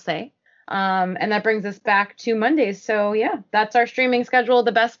style, I'll say. And that brings us back to Mondays. So yeah, that's our streaming schedule.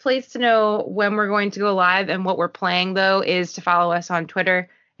 The best place to know when we're going to go live and what we're playing, though, is to follow us on Twitter.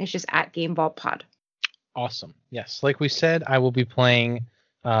 It's just at GameVaultPod. Awesome. Yes, like we said, I will be playing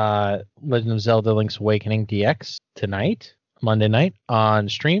Legend of Zelda Link's Awakening DX tonight, Monday night on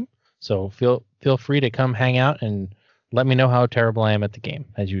stream. So feel free to come hang out and let me know how terrible I am at the game,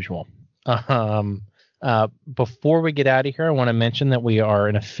 as usual. Before we get out of here, I want to mention that we are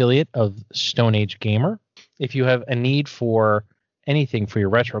an affiliate of Stone Age Gamer. If you have a need for anything for your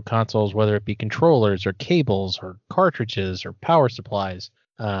retro consoles, whether it be controllers or cables or cartridges or power supplies,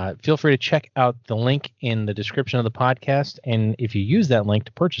 feel free to check out the link in the description of the podcast. And if you use that link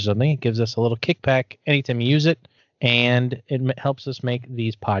to purchase something, it gives us a little kickback anytime you use it. And it helps us make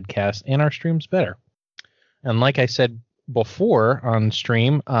these podcasts and our streams better. And like I said before on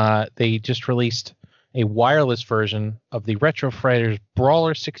stream, they just released a wireless version of the Retro Fighters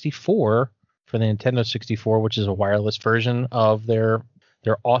Brawler 64 for the Nintendo 64, which is a wireless version of their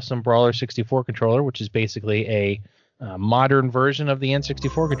awesome Brawler 64 controller, which is basically a modern version of the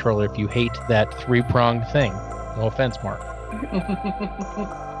N64 controller if you hate that three-pronged thing. No offense, Mark.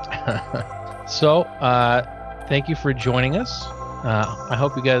 So, thank you for joining us. I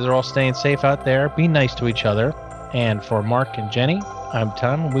hope you guys are all staying safe out there. Be nice to each other. And for Mark and Jenny, I'm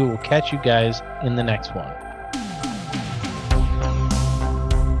Tom. We will catch you guys in the next one.